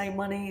earning the same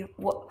money,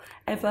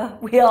 whatever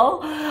we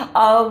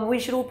are. We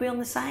should all be on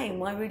the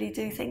same. I really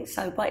do think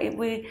so. But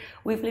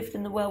we've lived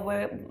in the world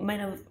where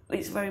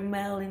it's very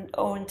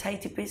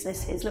male-orientated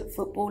businesses. Look,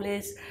 football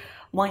is,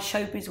 my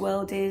showbiz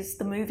world is,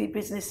 the movie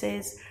business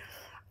is,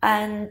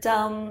 and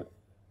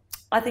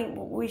I think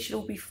we should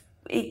all be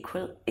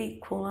equal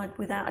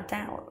without a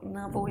doubt, and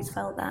I've always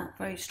felt that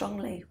very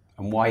strongly.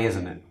 And why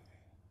isn't it?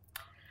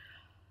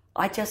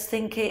 I just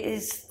think it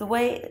is the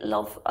way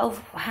of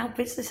how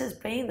business has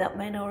been, that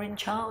men are in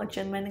charge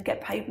and men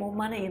get paid more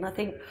money, and I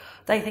think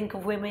they think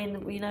of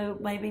women,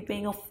 maybe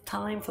being off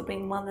time for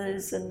being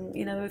mothers, and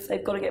if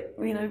they've got to get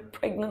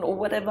pregnant or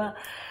whatever,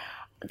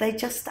 they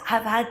just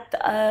have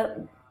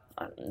had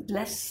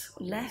less.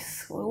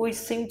 Always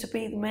seem to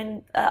be the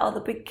men are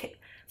the big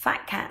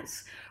fat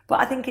cats. But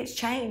I think it's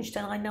changed,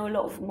 and I know a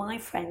lot of my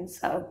friends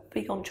are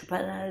big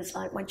entrepreneurs,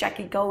 like my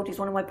Jackie Gold is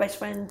one of my best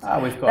friends. Oh,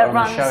 we've got her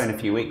on the show in a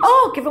few weeks.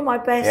 Oh, give her my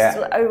best.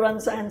 Yeah. Who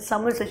runs Anne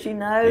Summers, as you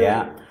know.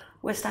 Yeah.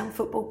 West Ham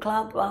Football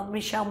Club,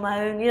 Michelle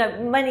Moan.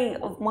 Many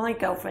of my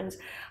girlfriends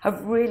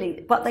have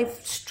really, but they've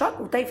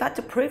struggled. They've had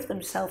to prove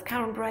themselves.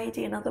 Karen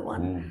Brady, another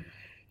one.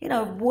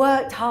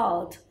 Worked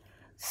hard,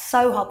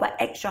 so hard, but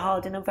extra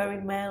hard in a very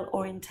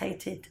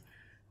male-orientated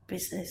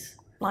business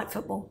like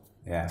football.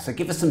 Yeah, so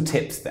give us some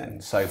tips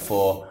then. So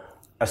for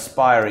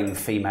aspiring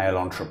female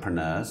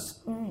entrepreneurs,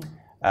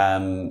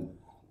 how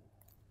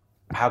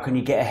can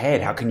you get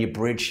ahead? How can you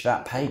bridge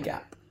that pay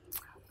gap?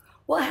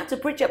 Well, how to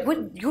bridge it.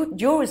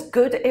 You're as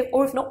good,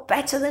 or if not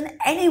better than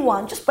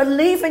anyone. Just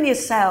believe in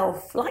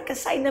yourself. Like I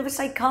say, never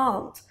say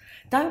can't.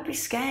 Don't be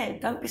scared.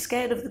 Don't be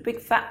scared of the big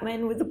fat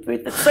men with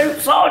the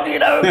suits on,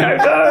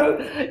 go.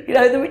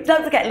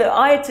 Don't forget, look,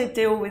 I had to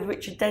deal with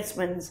Richard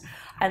Desmond's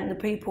and the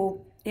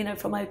people,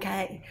 from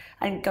OK,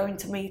 and going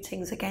to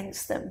meetings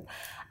against them.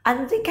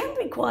 And it can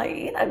be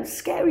quite,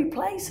 scary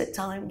place at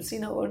times,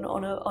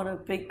 on a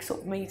big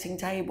sort of meeting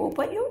table.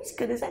 But you're as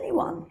good as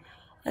anyone.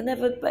 And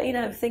never,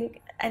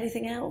 think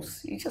anything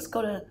else. You just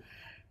got to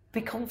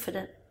be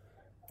confident.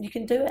 You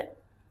can do it.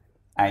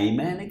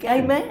 Amen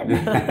again. Amen.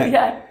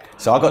 Yeah.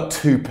 So I've got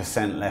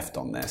 2% left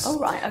on this. Oh,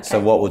 right, okay. So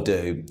what we'll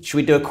do, should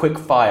we do a quick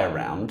fire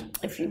round?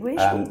 If you wish.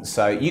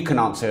 So you can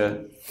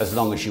answer as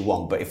long as you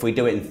want, but if we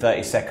do it in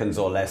 30 seconds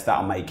or less,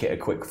 that'll make it a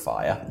quick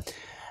fire.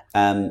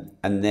 And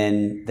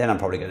then I'm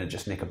probably going to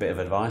just nick a bit of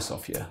advice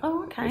off you.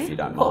 Oh, okay. If you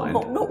don't mind.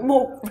 Not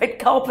more red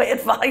carpet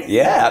advice.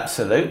 Yeah,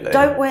 absolutely.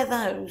 Don't wear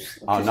those.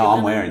 Oh, no,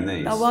 I'm wearing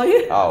these. Oh, are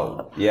you?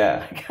 Oh,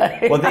 yeah.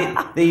 Okay. Well,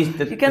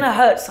 you're going to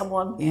hurt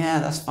someone. Yeah,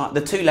 that's fine.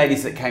 The two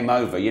ladies that came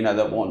over,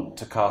 that want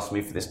to cast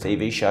me for this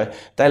TV show,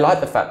 they like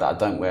the fact that I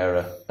don't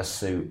wear a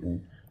suit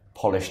and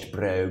polished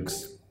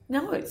brogues.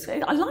 No, I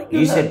like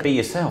your You look. said be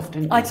yourself,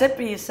 didn't you? I said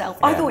be yourself.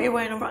 Yeah. I thought you were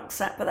wearing a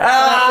rucksack, but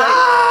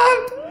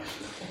that's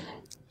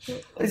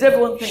Is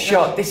everyone thinking?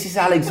 Shot. This is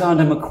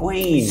Alexander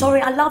McQueen.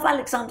 Sorry, I love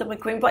Alexander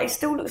McQueen, but he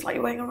still looks like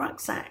you're wearing a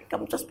rucksack.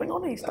 I'm just being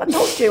honest. I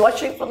told you, I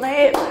shoot from the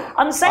hip.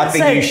 Uncensored. I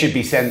think you should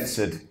be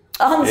censored.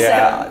 Uncensored.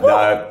 Yeah,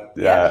 no,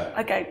 yeah.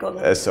 Okay, go on.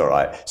 That's all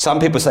right. Some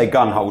people say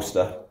gun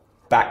holster,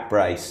 back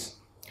brace.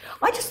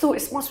 I just thought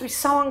it must be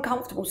so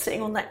uncomfortable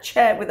sitting on that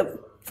chair with a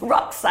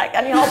rucksack,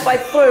 and halfway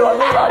through I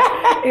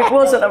realised it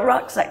wasn't a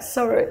rucksack.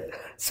 Sorry,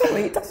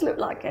 it does look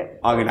like it.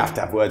 I'm going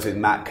to have words with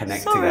Matt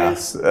connecting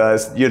us.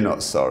 You're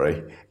not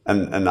sorry.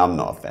 And I'm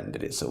not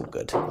offended, it's all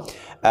good.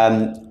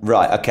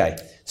 Right, okay.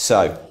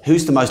 So,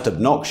 who's the most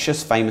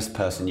obnoxious famous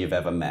person you've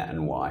ever met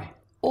and why?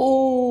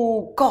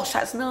 Oh, gosh,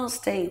 that's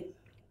nasty.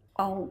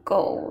 Oh,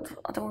 God.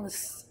 I don't want to...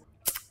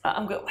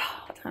 I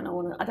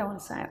don't want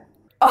to say it.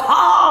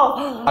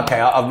 Oh!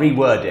 Okay, I'll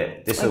reword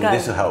it. This will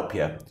help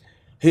you.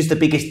 Who's the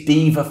biggest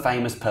diva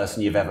famous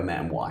person you've ever met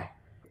and why?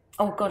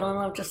 Oh, God,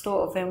 I've just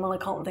thought of him and I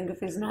can't think of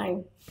his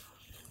name.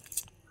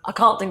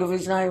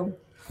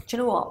 Do you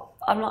know what?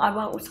 I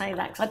won't say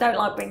that because I don't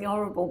like being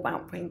horrible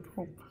about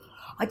people.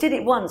 I did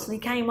it once and he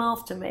came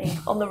after me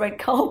on the red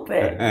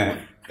carpet.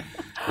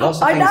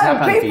 Lots of things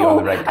happen for you on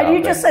the red carpet. And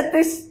you just said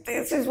this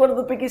is one of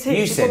the biggest hits.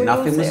 You said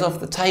nothing was off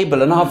the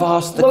table and I've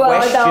asked the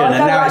question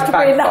and now it's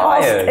backfired.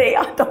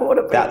 I don't want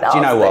to be nasty. Do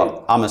you know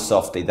what? I'm a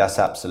softie, that's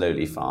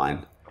absolutely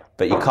fine.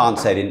 But you can't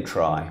say I didn't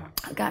try.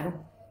 Okay.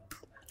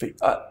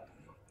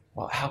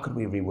 Well, how could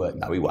we reword?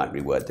 No, we won't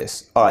reword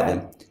this. All right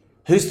then.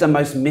 Who's the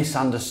most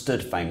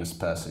misunderstood famous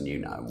person you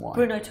know and why?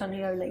 Bruno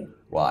Tonioli.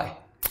 Why?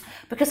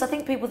 Because I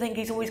think people think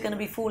he's always going to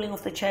be falling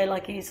off the chair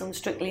like he's on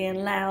Strictly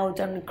and loud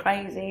and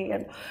crazy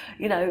and,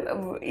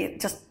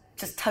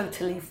 just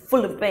totally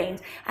full of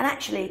beans. And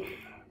actually,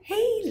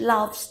 he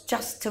loves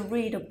just to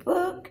read a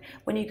book.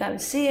 When you go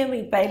and see him,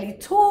 he barely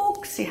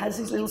talks. He has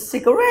his little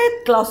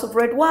cigarette, glass of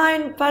red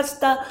wine,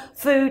 pasta,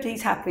 food.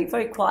 He's happy,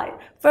 very quiet.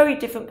 Very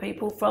different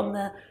people from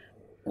the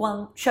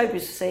one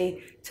showbiz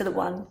see to the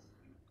one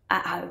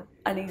at home.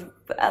 And he's,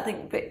 I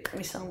think, a bit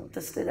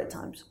misunderstood at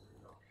times.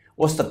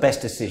 What's the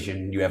best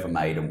decision you ever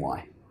made and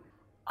why?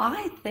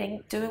 I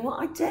think doing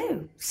what I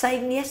do.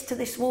 Saying yes to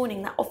This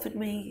Morning, that offered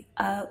me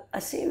a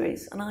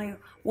series and I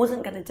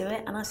wasn't going to do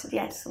it and I said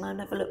yes and I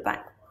never looked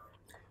back.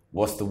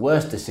 What's the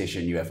worst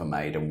decision you ever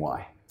made and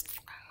why?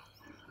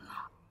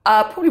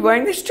 Probably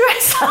wearing this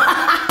dress.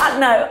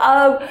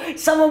 No,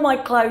 some of my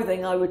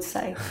clothing, I would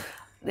say.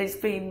 It's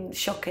been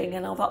shocking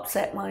and I've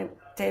upset my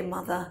dear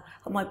mother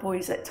and my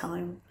boys at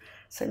times.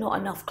 So not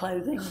enough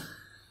clothing,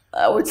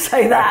 I would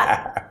say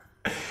that.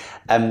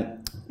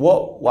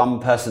 What one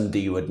person do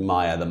you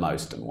admire the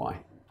most and why?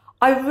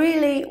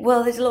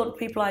 There's a lot of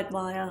people I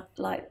admire,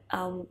 like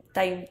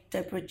Dame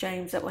Deborah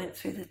James that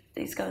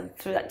he's going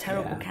through that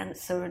terrible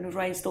cancer and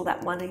raised all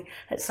that money.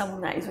 It's someone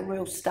that is a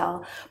real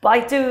star. But I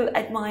do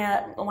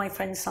admire my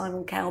friend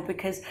Simon Cowell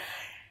because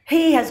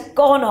he has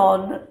gone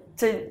on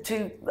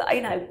to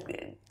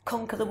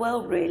conquer the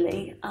world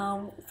really,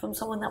 from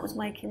someone that was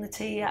making the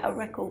tea at a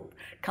record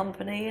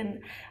company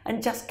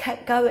and just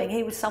kept going.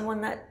 He was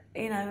someone that,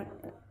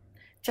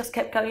 just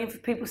kept going.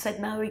 If people said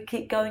no, he'd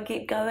keep going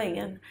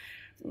and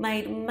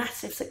made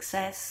massive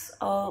success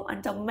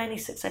and done many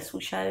successful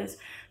shows.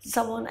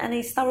 And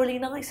he's thoroughly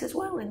nice as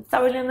well and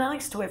thoroughly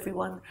nice to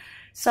everyone.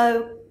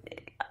 So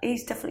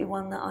he's definitely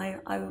one that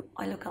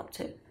I look up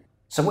to.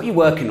 So what are you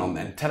working on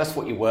then? Tell us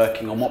what you're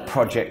working on, what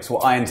projects,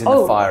 what irons in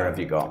the fire have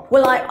you got?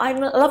 Well, I'm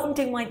loving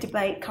doing my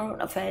debate,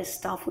 current affairs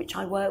stuff, which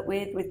I work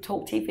with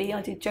Talk TV.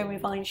 I did Jeremy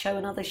Vine's show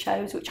and other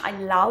shows, which I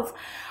love.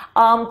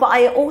 But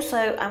I also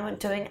am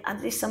doing,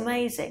 and it's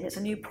amazing, it's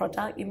a new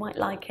product, you might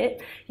like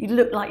it. You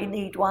look like you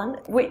need one,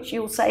 which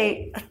you'll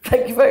say,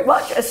 thank you very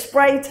much, a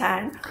spray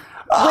tan.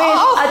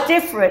 with a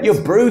difference.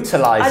 You're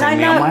brutalising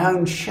me on my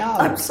own show.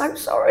 I'm so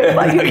sorry,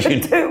 but you can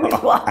do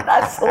with one,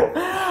 that's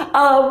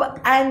all.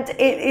 And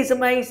it is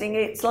amazing.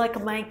 It's like a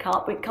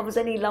makeup. It covers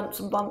any lumps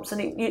and bumps,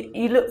 and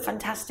you look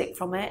fantastic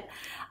from it.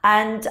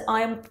 And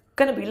I'm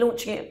going to be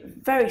launching it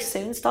very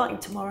soon, starting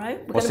tomorrow.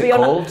 What's it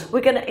called?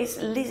 It's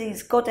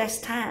Lizzie's Goddess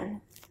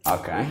Tan.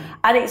 Okay.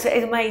 And it's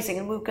amazing,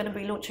 and we're going to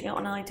be launching it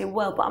on Ideal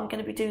World, but I'm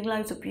going to be doing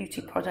loads of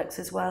beauty products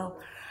as well.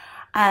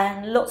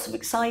 And lots of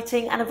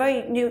exciting, and a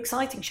very new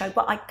exciting show,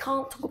 but I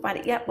can't talk about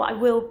it yet, but I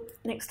will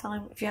next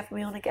time if you have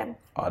me on again.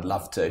 I'd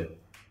love to.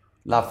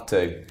 Love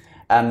to.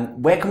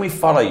 Where can we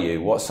follow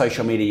you? What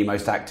social media are you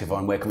most active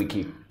on? Where can we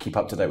keep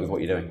up to date with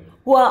what you're doing?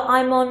 Well,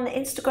 I'm on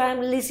Instagram,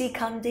 Lizzie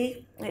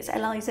Cundy. It's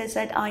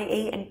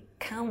Lizzie, and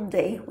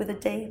Cundy with a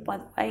D, by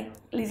the way.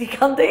 Lizzie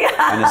Cundy.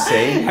 And a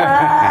C.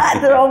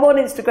 I'm on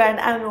Instagram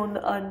and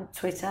on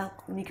Twitter,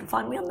 and you can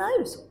find me on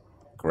those.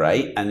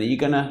 Great. And are you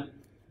going to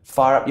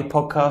fire up your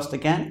podcast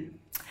again?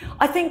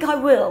 I think I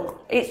will.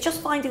 It's just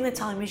finding the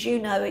time. As you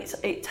know,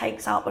 it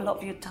takes up a lot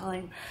of your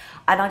time.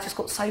 And I just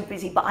got so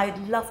busy, but I'd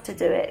love to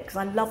do it because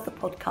I love the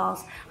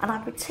podcast, and I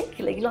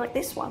particularly like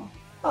this one.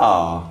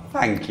 Oh,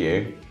 thank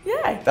you.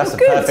 Yeah, that's a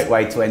perfect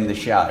way to end the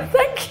show.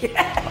 Thank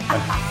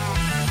you.